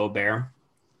Davis, and Gobert.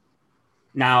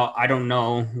 Now, I don't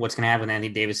know what's going to happen with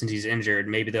Anthony Davis since he's injured.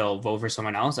 Maybe they'll vote for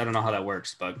someone else. I don't know how that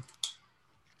works, but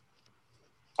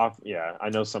yeah, I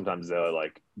know sometimes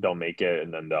they'll make it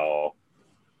and then they'll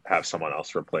have someone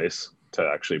else replace to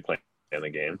actually play in the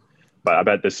game. But I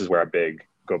bet this is where a big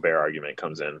Gobert argument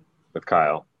comes in with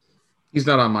Kyle. He's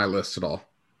not on my list at all.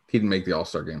 He didn't make the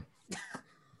All-Star game.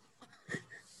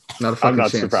 Not a fucking I'm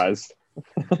not chance. Surprised.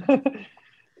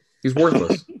 He's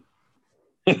worthless.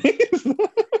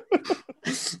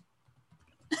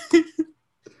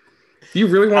 Do you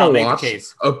really want to watch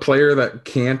a player that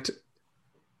can't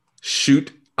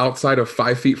shoot outside of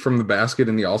 5 feet from the basket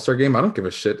in the All-Star game? I don't give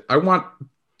a shit. I want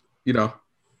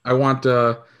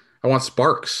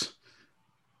sparks.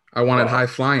 I want it high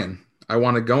flying. I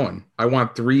want it going. I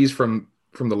want threes from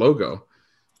the logo.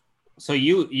 So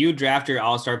you draft your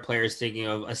all-star players thinking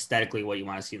of aesthetically what you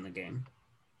want to see in the game.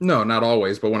 No, not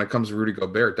always, but when it comes to Rudy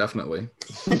Gobert, definitely.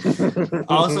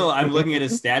 Also, I'm looking at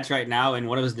his stats right now, and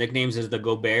one of his nicknames is the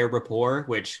Gobert Rapport,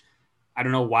 which I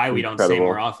don't know why we don't say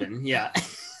more often. Yeah.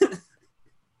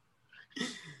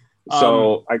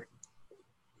 So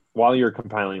while you're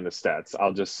compiling the stats,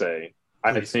 I'll just say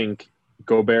I think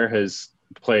Gobert has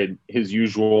played his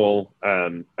usual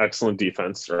excellent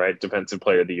defense, right? Defensive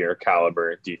player of the year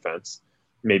caliber defense.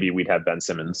 Maybe we'd have Ben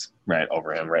Simmons right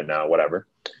over him right now, whatever.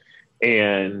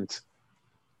 And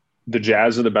the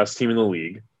Jazz are the best team in the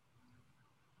league.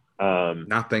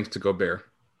 Not thanks to Gobert.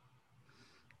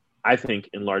 I think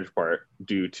in large part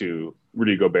due to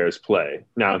Rudy Gobert's play.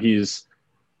 Now, he's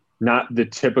not the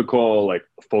typical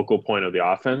focal point of the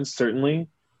offense, certainly,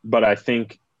 but I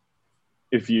think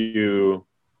if you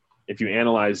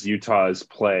analyze Utah's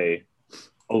play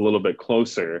a little bit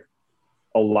closer,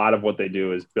 a lot of what they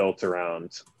do is built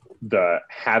around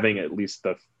having at least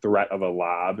the threat of a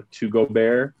lob to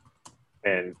Gobert.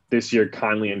 And this year,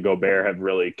 Conley and Gobert have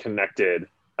really connected.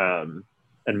 And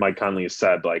Mike Conley has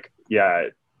said,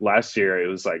 last year it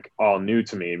was all new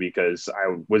to me because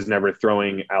I was never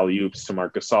throwing alley-oops to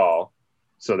Marc Gasol.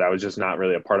 So that was just not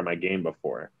really a part of my game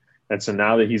before. And so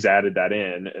now that he's added that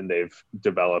in and they've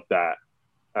developed that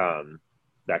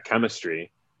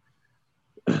chemistry,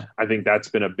 I think that's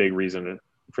been a big reason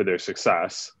for their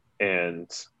success. And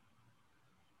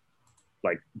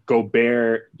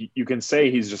Gobert, you can say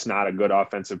he's just not a good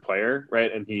offensive player,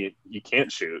 right? And he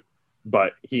can't shoot,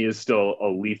 but he is still a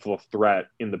lethal threat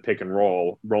in the pick and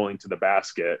roll, rolling to the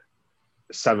basket,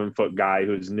 7-foot guy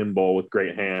who's nimble with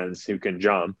great hands, who can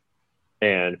jump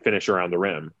and finish around the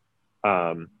rim.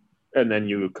 And then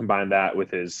you combine that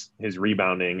with his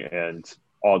rebounding and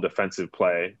all defensive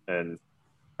play and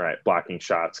blocking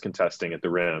shots, contesting at the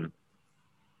rim.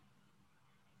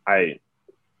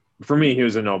 For me, he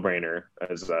was a no-brainer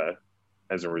as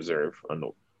a reserve on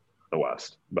the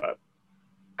West. But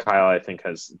Kyle, I think,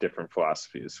 has different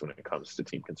philosophies when it comes to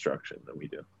team construction than we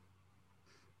do.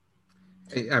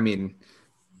 I mean,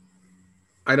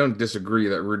 I don't disagree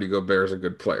that Rudy Gobert is a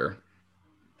good player.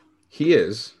 He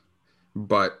is,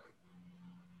 but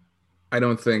I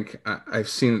don't think I've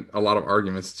seen a lot of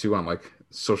arguments too on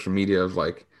social media of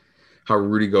how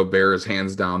Rudy Gobert is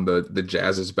hands down the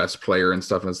Jazz's best player and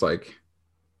stuff. And it's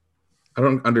I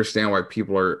don't understand why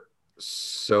people are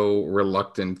so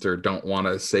reluctant or don't want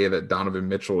to say that Donovan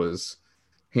Mitchell is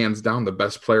hands down the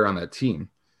best player on that team.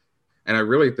 And I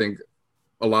really think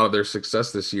a lot of their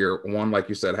success this year, one, like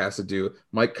you said, has to do,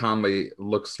 Mike Conley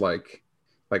looks like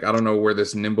I don't know where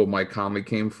this nimble Mike Conley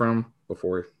came from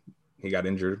before he got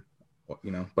injured,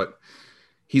 but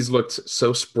he's looked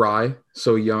so spry,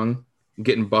 so young,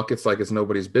 getting buckets like it's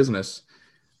nobody's business.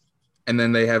 And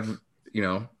then they have,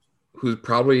 who's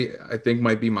probably, I think,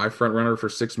 might be my front runner for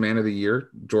 6th man of the year,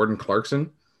 Jordan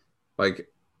Clarkson.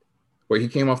 He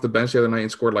came off the bench the other night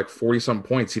and scored 40-something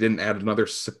points. He didn't add another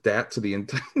stat to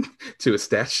to a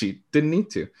stat sheet. Didn't need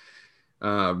to.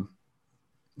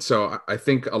 So I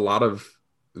think a lot of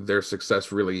their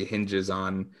success really hinges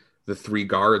on the 3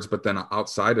 guards, but then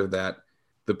outside of that,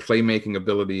 the playmaking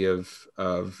ability of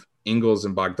Ingles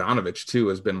and Bogdanovich too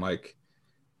has been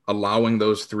allowing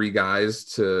those 3 guys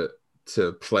to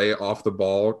play off the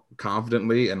ball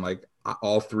confidently. And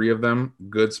all three of them,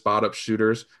 good spot up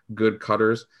shooters, good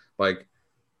cutters. Like,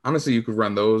 honestly, you could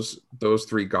run those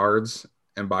three guards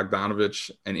and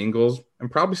Bogdanovich and Ingles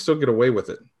and probably still get away with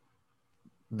it.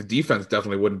 The defense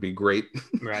definitely wouldn't be great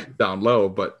right down low,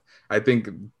 but I think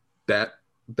that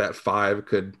five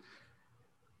could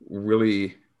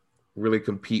really, really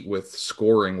compete with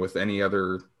scoring with any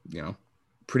other,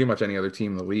 pretty much any other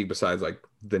team in the league besides like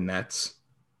the Nets.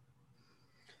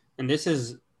 And this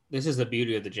is the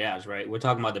beauty of the Jazz, right? We're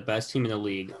talking about the best team in the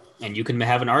league, and you can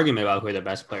have an argument about who their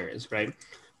best player is, right?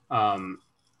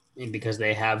 Because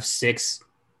they have 6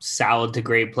 solid to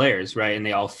great players, right? And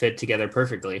they all fit together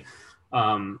perfectly.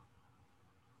 And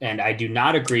I do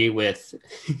not agree with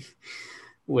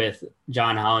with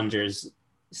John Hollinger's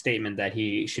statement that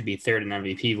he should be third in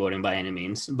MVP voting by any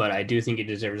means, but I do think he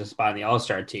deserves a spot in the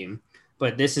All-Star team.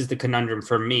 But this is the conundrum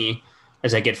for me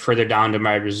as I get further down to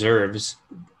my reserves.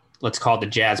 Let's call it the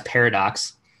Jazz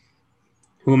paradox.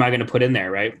 Who am I going to put in there,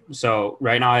 right? So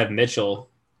right now I have Mitchell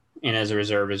in as a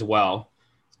reserve as well.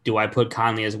 Do I put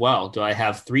Conley as well? Do I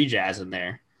have 3 Jazz in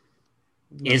there?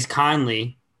 Is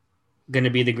Conley going to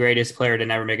be the greatest player to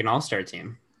never make an All-Star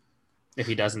team? If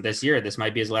he doesn't this year, this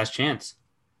might be his last chance.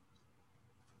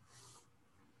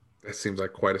 That seems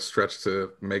like quite a stretch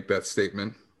to make that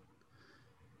statement.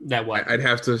 That what? I'd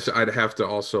have to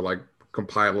also like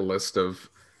compile a list of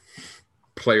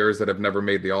players that have never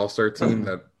made the All-Star team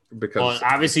because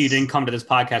obviously you didn't come to this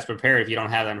podcast prepared if you don't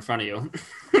have that in front of you.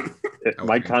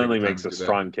 Mike Conley makes a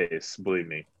strong case, believe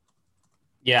me.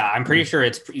 Yeah, I'm pretty sure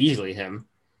it's easily him.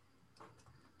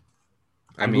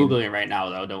 I'm Googling it right now,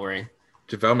 though. Don't worry.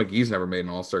 JaVale McGee's never made an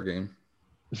All-Star game.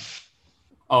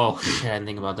 Oh, shit, I didn't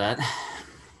think about that.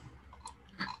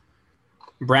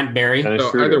 Brent Barry. So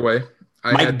either way.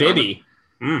 Mike Bibby.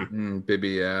 Bibby,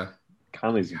 yeah.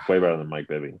 Conley's way better than Mike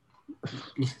Bibby.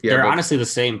 They're honestly the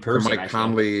same person. Mike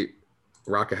Conley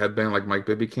rock a headband like Mike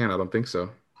Bibby can? I don't think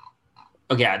so.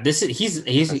 Oh, yeah, he's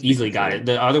easily got it.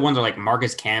 The other ones are like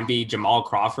Marcus Camby, Jamal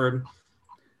Crawford.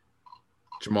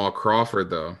 Jamal Crawford,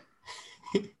 though.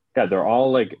 Yeah, they're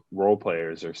all like role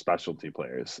players or specialty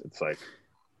players. It's like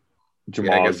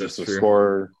Jamal is just a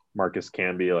scorer. Marcus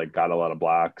Camby like got a lot of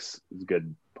blocks. He's a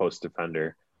good post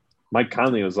defender. Mike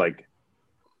Conley was like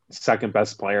second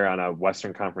best player on a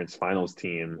Western Conference Finals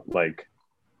team, like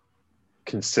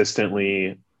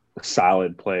consistently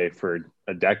solid play for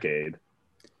a decade.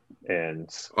 And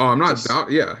I'm not doubt.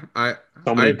 Yeah,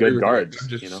 so many good guards.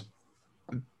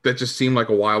 That just seemed like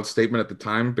a wild statement at the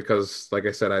time because, like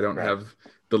I said, I don't have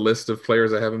the list of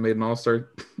players that haven't made an All-Star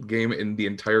game in the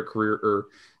entire career or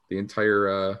the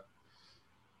entire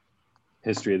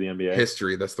history of the NBA.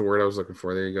 History, that's the word I was looking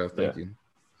for. There you go. Thank you.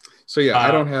 So yeah,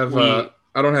 I don't have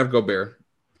Gobert.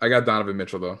 I got Donovan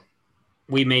Mitchell though.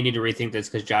 We may need to rethink this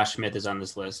because Josh Smith is on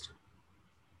this list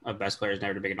of best players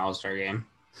never to make an All-Star game.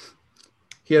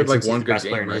 He had like one good best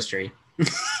game, player in right? history.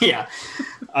 Yeah.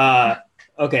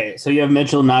 Okay, so you have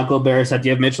Mitchell, not Gobert. So do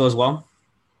you have Mitchell as well?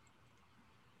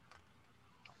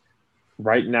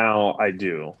 Right now, I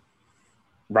do.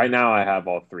 Right now, I have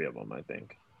all 3 of them, I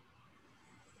think.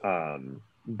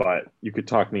 But you could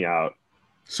talk me out.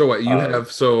 So what you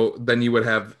have? So then you would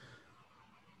have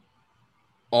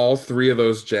all 3 of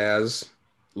those Jazz,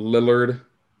 Lillard,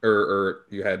 or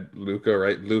you had Luka,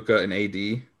 right? Luka and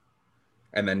AD,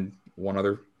 and then one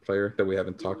other player that we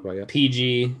haven't talked about yet.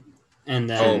 PG, and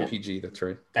then PG. That's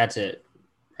right. That's it,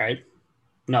 right?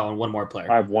 No, and one more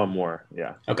player. I have one more.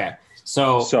 Yeah. Okay.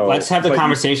 So let's have the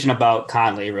conversation about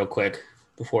Conley real quick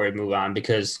before we move on,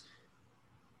 because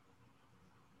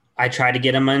I tried to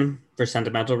get him in for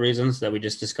sentimental reasons that we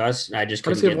just discussed. And I just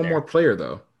couldn't get one more player,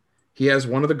 though. He has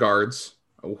one of the guards.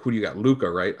 Who do you got? Luka,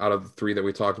 right? Out of the 3 that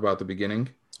we talked about at the beginning.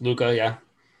 Luka, yeah.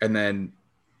 And then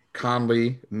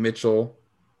Conley, Mitchell,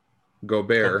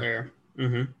 Gobert.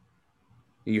 Mm-hmm.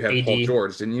 You have AD. Paul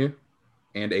George, didn't you?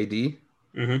 And AD?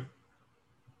 Mm-hmm.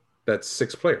 That's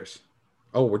 6 players.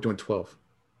 Oh, we're doing 12.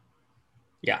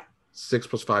 Yeah. 6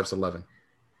 + 5 is 11.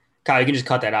 Kyle, you can just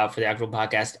cut that out for the actual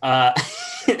podcast.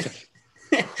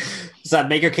 So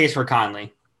make your case for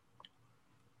Conley.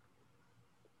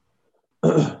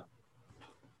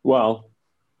 Well,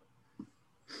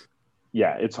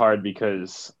 yeah, it's hard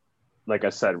because, like I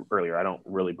said earlier, I don't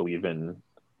really believe in,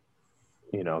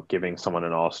 giving someone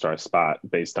an all-star spot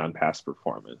based on past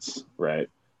performance, right?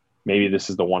 Maybe this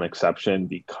is the one exception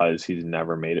because he's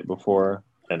never made it before,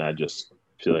 and I just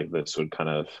feel like this would kind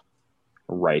of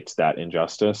right that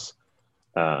injustice.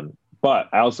 But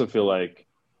I also feel like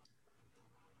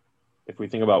if we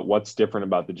think about what's different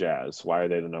about the Jazz, why are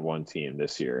they the number 1 team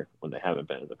this year when they haven't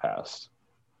been in the past?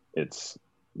 It's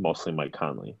mostly Mike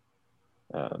Conley.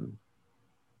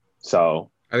 So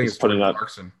I think it's putting Jordan up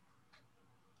Clarkson.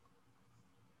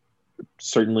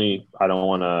 Certainly, I don't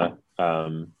want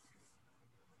to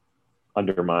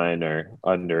undermine or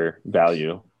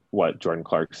undervalue what Jordan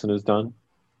Clarkson has done.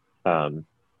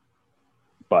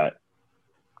 But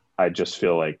I just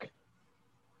feel like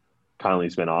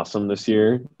Conley's been awesome this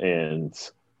year. And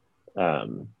I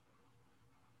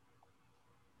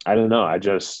don't know. I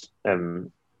just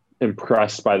am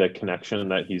impressed by the connection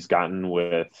that he's gotten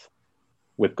with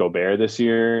Gobert this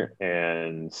year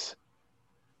and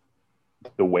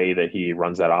the way that he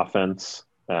runs that offense.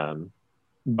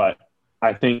 But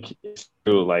I think it's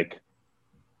true, like,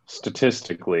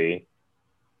 statistically,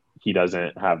 he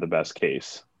doesn't have the best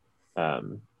case.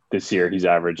 This year, he's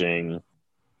averaging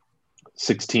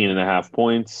 16.5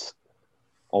 points,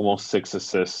 almost 6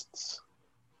 assists,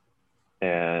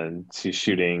 and he's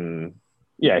shooting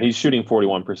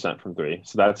 41% from three.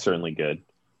 So that's certainly good.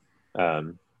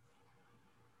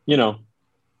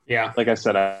 Yeah. Like I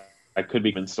said, I could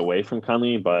be convinced away from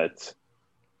Conley, but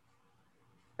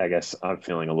I guess I'm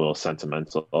feeling a little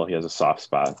sentimental. He has a soft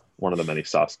spot. One of the many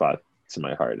soft spots in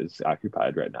my heart is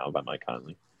occupied right now by Mike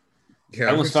Conley. Yeah,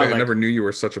 I never knew you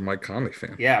were such a Mike Conley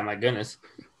fan. Yeah, my goodness.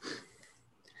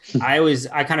 I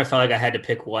kind of felt like I had to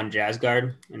pick one Jazz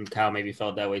guard, and Kyle maybe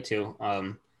felt that way too.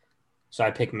 So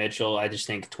I picked Mitchell. I just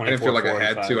think 24. I didn't feel like I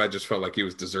had to. I just felt like he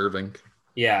was deserving.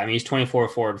 Yeah, I mean, he's 24,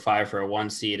 4, and 5 for a 1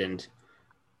 seed, and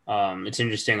it's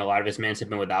interesting. A lot of his minutes have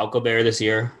been without Gobert this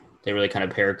year. They really kind of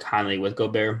pair Conley with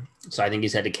Gobert, so I think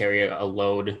he's had to carry a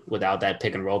load without that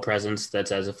pick and roll presence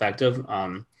that's as effective.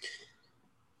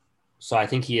 So I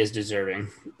think he is deserving.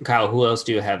 Kyle, who else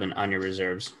do you have on your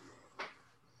reserves?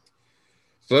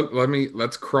 So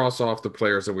let's cross off the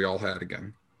players that we all had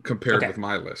again, compared with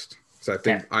my list. So I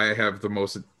think I have the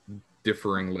most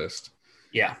differing list.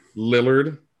 Yeah.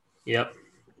 Lillard. Yep.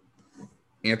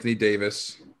 Anthony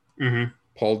Davis. Mm-hmm.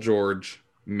 Paul George.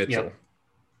 Mitchell.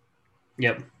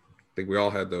 Yep. I think we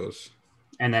all had those.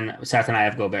 And then Seth and I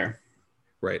have Gobert.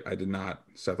 Right. I did not.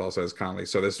 Seth also has Conley.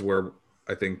 So this is where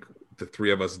I think the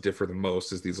three of us differ the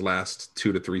most, is these last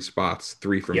 2 to 3 spots.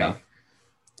 3 for me.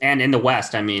 And in the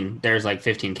West, I mean, there's like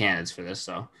 15 candidates for this.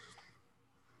 So.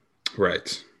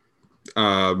 Right.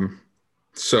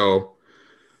 So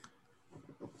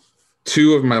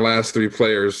 2 of my last 3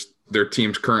 players, their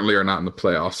teams currently are not in the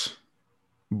playoffs,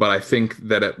 but I think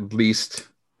that at least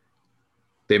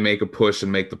they make a push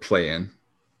and make the play in.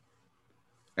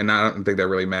 And I don't think that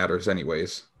really matters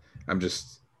anyways. I'm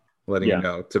just letting you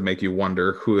know to make you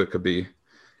wonder who it could be.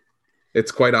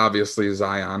 It's quite obviously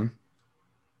Zion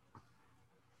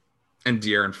and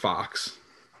De'Aaron Fox.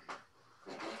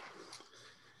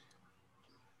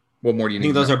 What more do you need? I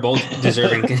think those are both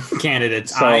deserving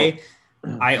candidates. So,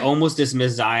 I almost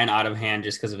dismissed Zion out of hand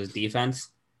just because of his defense.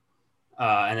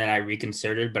 And then I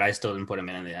reconsidered, but I still didn't put him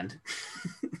in the end.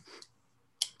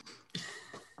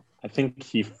 I think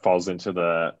he falls into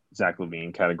the Zach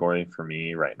LaVine category for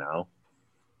me right now,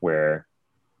 where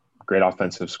great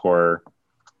offensive scorer,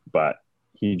 but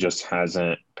he just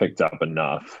hasn't picked up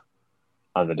enough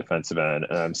on the defensive end.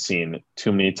 And I've seen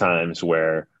too many times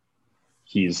where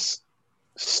he's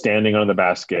standing on the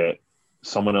basket,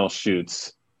 someone else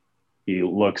shoots, he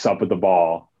looks up at the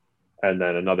ball, and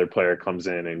then another player comes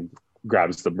in and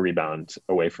grabs the rebound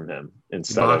away from him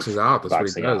instead of boxes out. That's what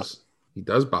he does. Out. He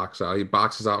does box out. He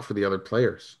boxes out for the other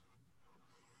players.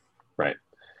 Right.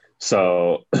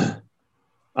 So,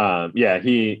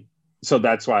 so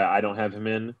that's why I don't have him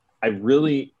in.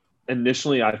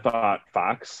 Initially I thought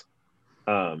Fox,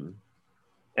 and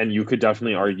you could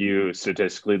definitely argue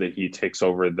statistically that he takes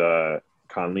over the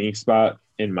Conley spot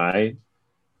in my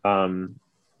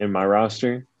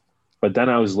roster. But then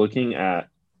I was looking at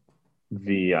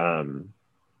the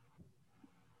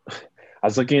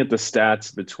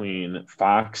stats between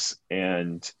Fox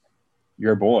and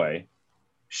your boy,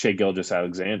 Shai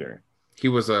Gilgeous-Alexander. He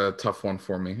was a tough one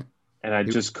for me. And I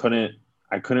couldn't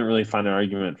really find an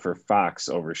argument for Fox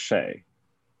over Shai.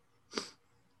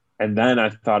 And then I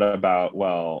thought about,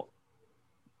 well,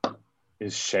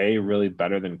 is Shai really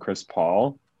better than Chris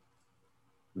Paul?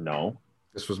 No.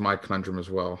 This was my conundrum as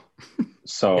well.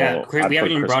 So we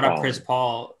haven't even brought up Chris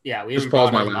Paul. Yeah, we haven't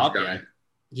brought him up yet.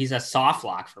 He's a soft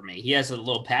lock for me. He has a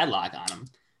little padlock on him.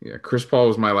 Yeah, Chris Paul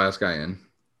was my last guy in.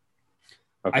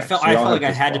 Okay, I felt like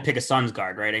I had to pick a Suns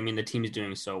guard, right? I mean, the team's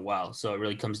doing so well. So it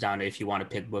really comes down to if you want to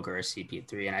pick Booker or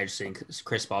CP3. And I just think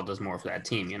Chris Paul does more for that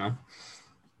team, you know?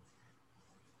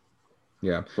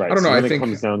 Yeah. Right. I don't know. I think it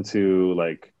comes down to,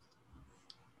 like,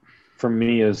 for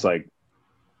me is like,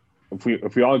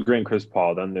 if we all agree on Chris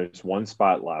Paul, then there's one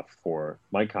spot left for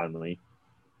Mike Conley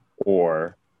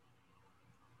or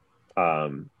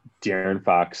De'Aaron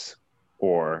Fox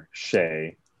or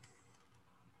Shea,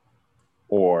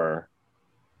 or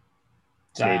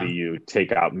maybe you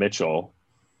take out Mitchell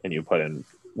and you put in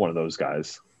one of those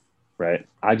guys, right?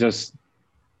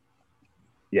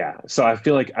 So I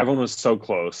feel like everyone was so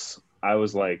close. I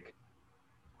was like,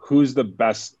 who's the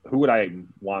best? Who would I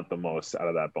want the most out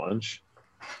of that bunch?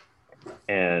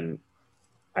 And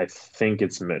I think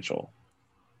it's Mitchell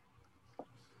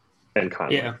and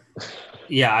Conley.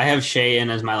 Yeah, I have Shea in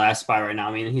as my last spot right now.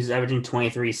 I mean, he's averaging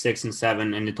 23, 6, and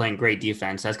 7, and he's playing great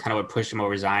defense. That's kind of what pushed him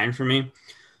over Zion for me.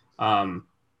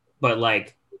 But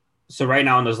like, so right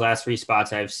now in those last 3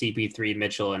 spots, I have CP3,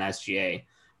 Mitchell, and SGA.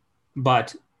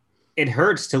 But it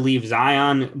hurts to leave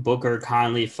Zion, Booker,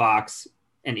 Conley, Fox,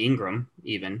 and Ingram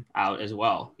even out as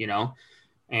well, you know?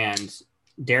 And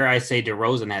dare I say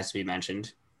DeRozan has to be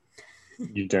mentioned.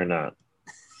 You dare not.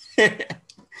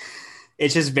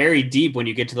 It's just very deep when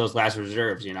you get to those last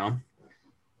reserves, you know?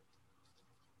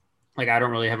 Like, I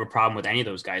don't really have a problem with any of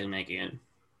those guys making it.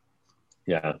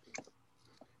 Yeah.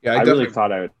 Yeah, I really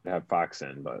thought I would have Fox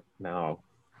in, but now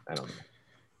I don't know.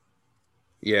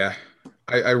 Yeah.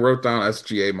 I wrote down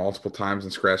SGA multiple times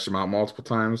and scratched him out multiple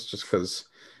times just because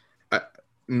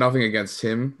nothing against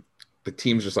him. The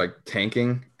team's just like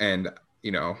tanking. And,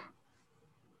 you know,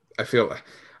 I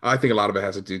think a lot of it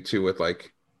has to do too with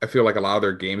like, I feel like a lot of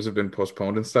their games have been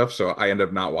postponed and stuff. So I end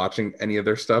up not watching any of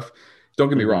their stuff. Don't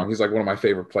get me wrong. He's like one of my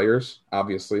favorite players,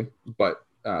 obviously. But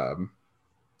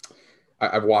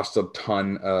I've watched a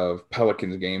ton of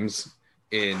Pelicans games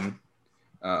instead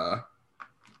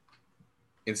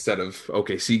of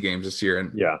OKC games this year.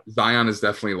 And Zion is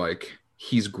definitely like,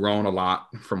 he's grown a lot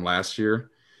from last year.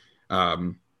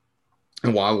 And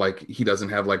while like he doesn't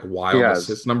have like wild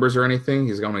assist numbers or anything,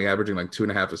 he's only averaging like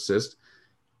 2.5 assists.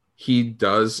 He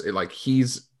does it like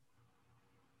he's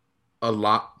a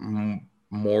lot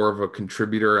more of a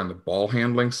contributor on the ball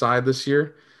handling side this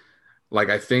year. Like,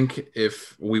 I think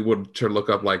if we would to look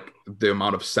up like the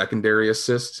amount of secondary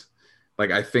assists,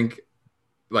 like I think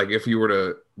like if you were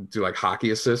to do like hockey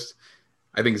assists,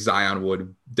 I think Zion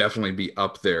would definitely be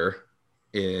up there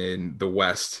in the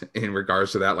West in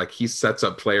regards to that. Like, he sets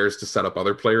up players to set up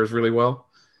other players really well.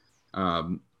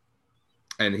 And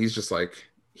he's just like,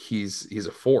 he's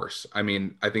a force. I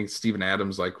mean, I think Steven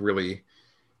Adams like really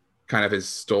kind of has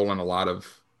stolen a lot of,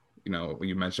 you know,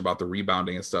 you mentioned about the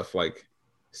rebounding and stuff. Like,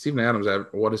 Steven Adams,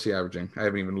 what is he averaging? I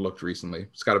haven't even looked recently.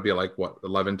 It's got to be like,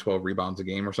 11, 12 rebounds a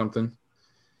game or something.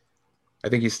 I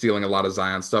think he's stealing a lot of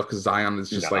Zion stuff because Zion is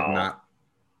just like not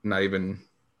even.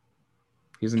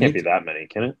 Can't be that many,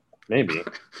 can it? Maybe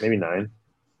 9. I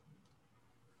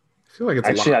feel like it's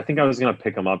actually. I think I was gonna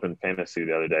pick him up in fantasy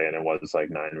the other day, and it was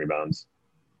like 9 rebounds.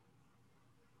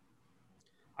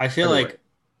 I feel like.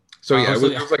 So yeah, it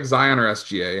was like Zion or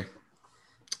SGA.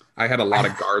 I had a lot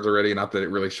of guards already. Not that it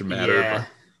really should matter. Yeah. But.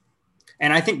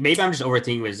 And I think maybe I'm just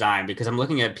overthinking with Zion because I'm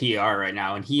looking at PR right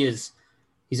now, and he's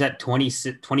at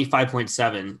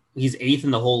 25.7. He's 8th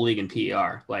in the whole league in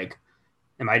PR. Like,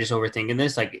 am I just overthinking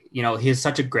this? Like, you know, he has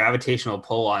such a gravitational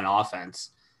pull on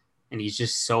offense, and he's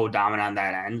just so dominant on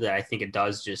that end that I think it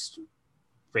does just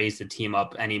raise the team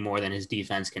up any more than his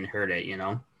defense can hurt it, you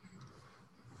know?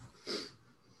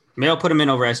 Maybe I'll put him in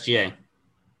over SGA.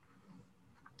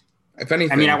 If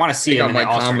anything, I mean, I want to see him in Mike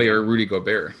Conley or Rudy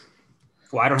Gobert.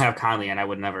 Well, I don't have Conley, and I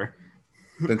would never.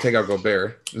 Then take out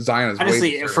Gobert. Zion is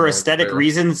honestly for aesthetic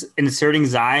reasons. Inserting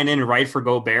Zion in right for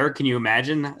Gobert. Can you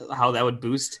imagine how that would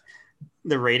boost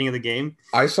the rating of the game?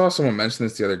 I saw someone mention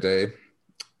this the other day,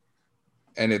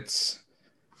 and it's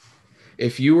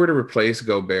if you were to replace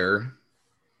Gobert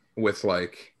with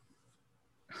like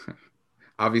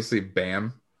obviously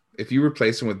Bam. If you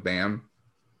replace him with Bam,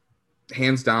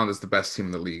 hands down, is the best team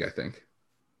in the league. I think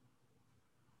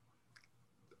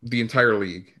the entire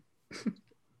league.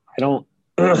 I don't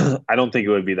think it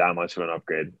would be that much of an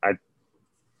upgrade. I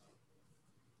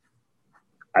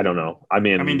don't know. I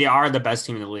mean, they are the best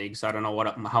team in the league, so I don't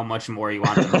know how much more you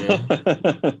want them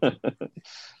to do.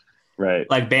 Right.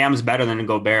 Like, Bam's better than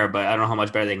Gobert, but I don't know how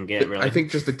much better they can get, really. I think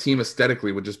just the team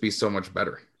aesthetically would just be so much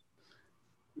better.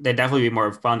 They'd definitely be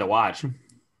more fun to watch.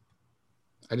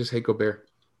 I just hate Gobert,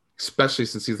 especially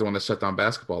since he's the one that shut down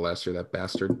basketball last year, that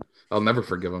bastard. I'll never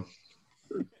forgive him.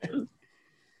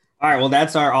 All right, well,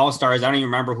 that's our All-Stars. I don't even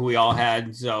remember who we all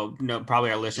had, so no,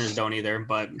 probably our listeners don't either,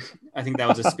 but I think that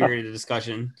was a spirited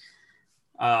discussion.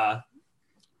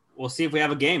 We'll see if we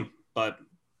have a game, but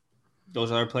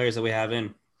those are our players that we have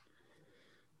in.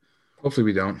 Hopefully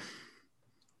we don't.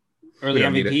 Early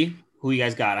MVP, who you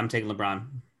guys got? I'm taking LeBron.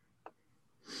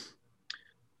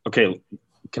 Okay,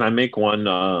 can I make one?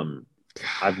 I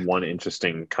have one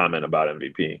interesting comment about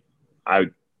MVP. I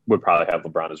would probably have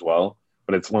LeBron as well. But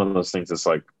but it's one of those things that's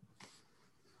like,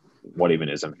 what even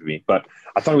is MVP? But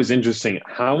I thought it was interesting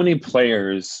how many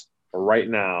players right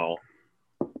now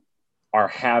are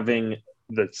having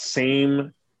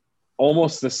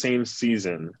almost the same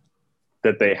season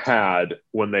that they had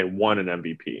when they won an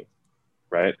MVP,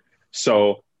 right?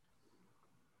 So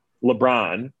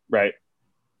LeBron, right?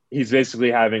 He's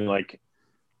basically having like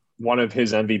one of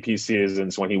his MVP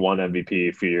seasons when he won MVP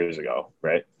a few years ago,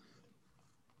 right?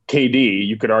 KD,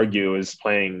 you could argue, is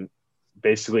playing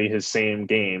basically his same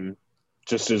game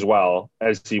just as well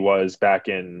as he was back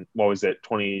in,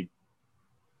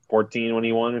 2014 when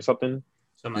he won or something?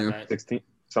 Something like that. 16,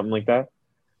 something like that.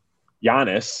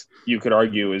 Giannis, you could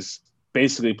argue, is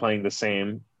basically playing the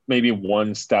same, maybe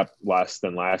one step less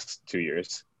than last 2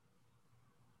 years.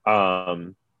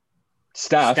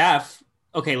 Steph,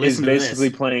 okay, listen, is basically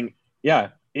playing. Yeah,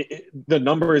 the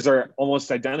numbers are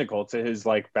almost identical to his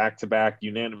like back-to-back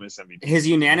unanimous MVP. His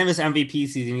unanimous MVP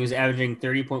season, he was averaging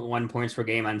 30.1 points per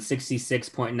game on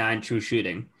 66.9 true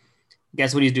shooting.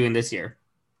 Guess what he's doing this year?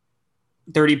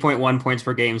 30.1 points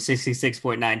per game,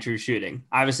 66.9 true shooting.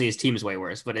 Obviously, his team is way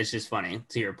worse, but it's just funny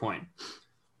to your point.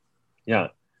 Yeah.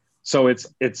 So it's,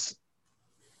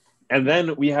 and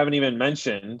then we haven't even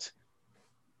mentioned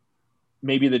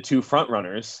maybe the two front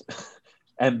runners,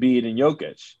 Embiid and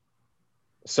Jokic.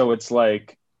 So it's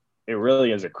like, it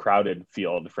really is a crowded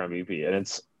field for MVP, and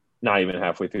it's not even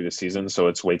halfway through the season. So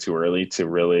it's way too early to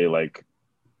really like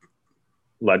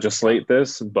legislate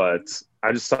this, but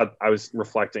I just thought, I was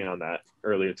reflecting on that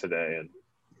earlier today and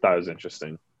thought it was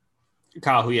interesting.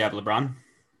 Kyle, who you have, LeBron?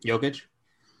 Jokic?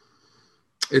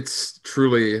 It's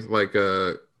truly like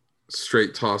a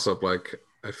straight toss-up. Like,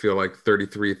 I feel like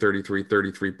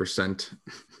 33%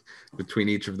 between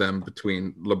each of them,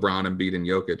 between LeBron, Embiid, and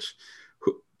Jokic.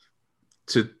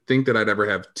 To think that I'd ever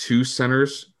have two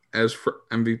centers as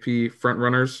MVP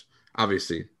frontrunners,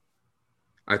 obviously,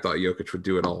 I thought Jokic would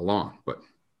do it all along. But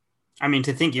I mean,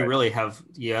 to think you really have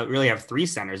three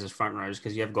centers as frontrunners,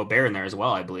 because you have Gobert in there as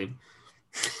well, I believe.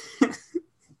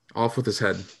 Off with his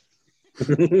head.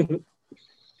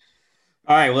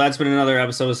 All right, well, that's been another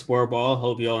episode of Sport Ball.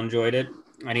 Hope you all enjoyed it.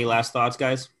 Any last thoughts,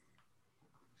 guys?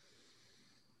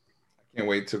 I can't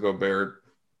wait till Gobert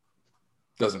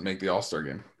doesn't make the All-Star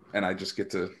game, and I just get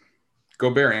to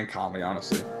Gobert and Conley,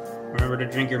 honestly. Remember to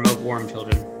drink your milk warm,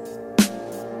 children.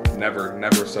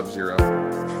 Never Sub-Zero.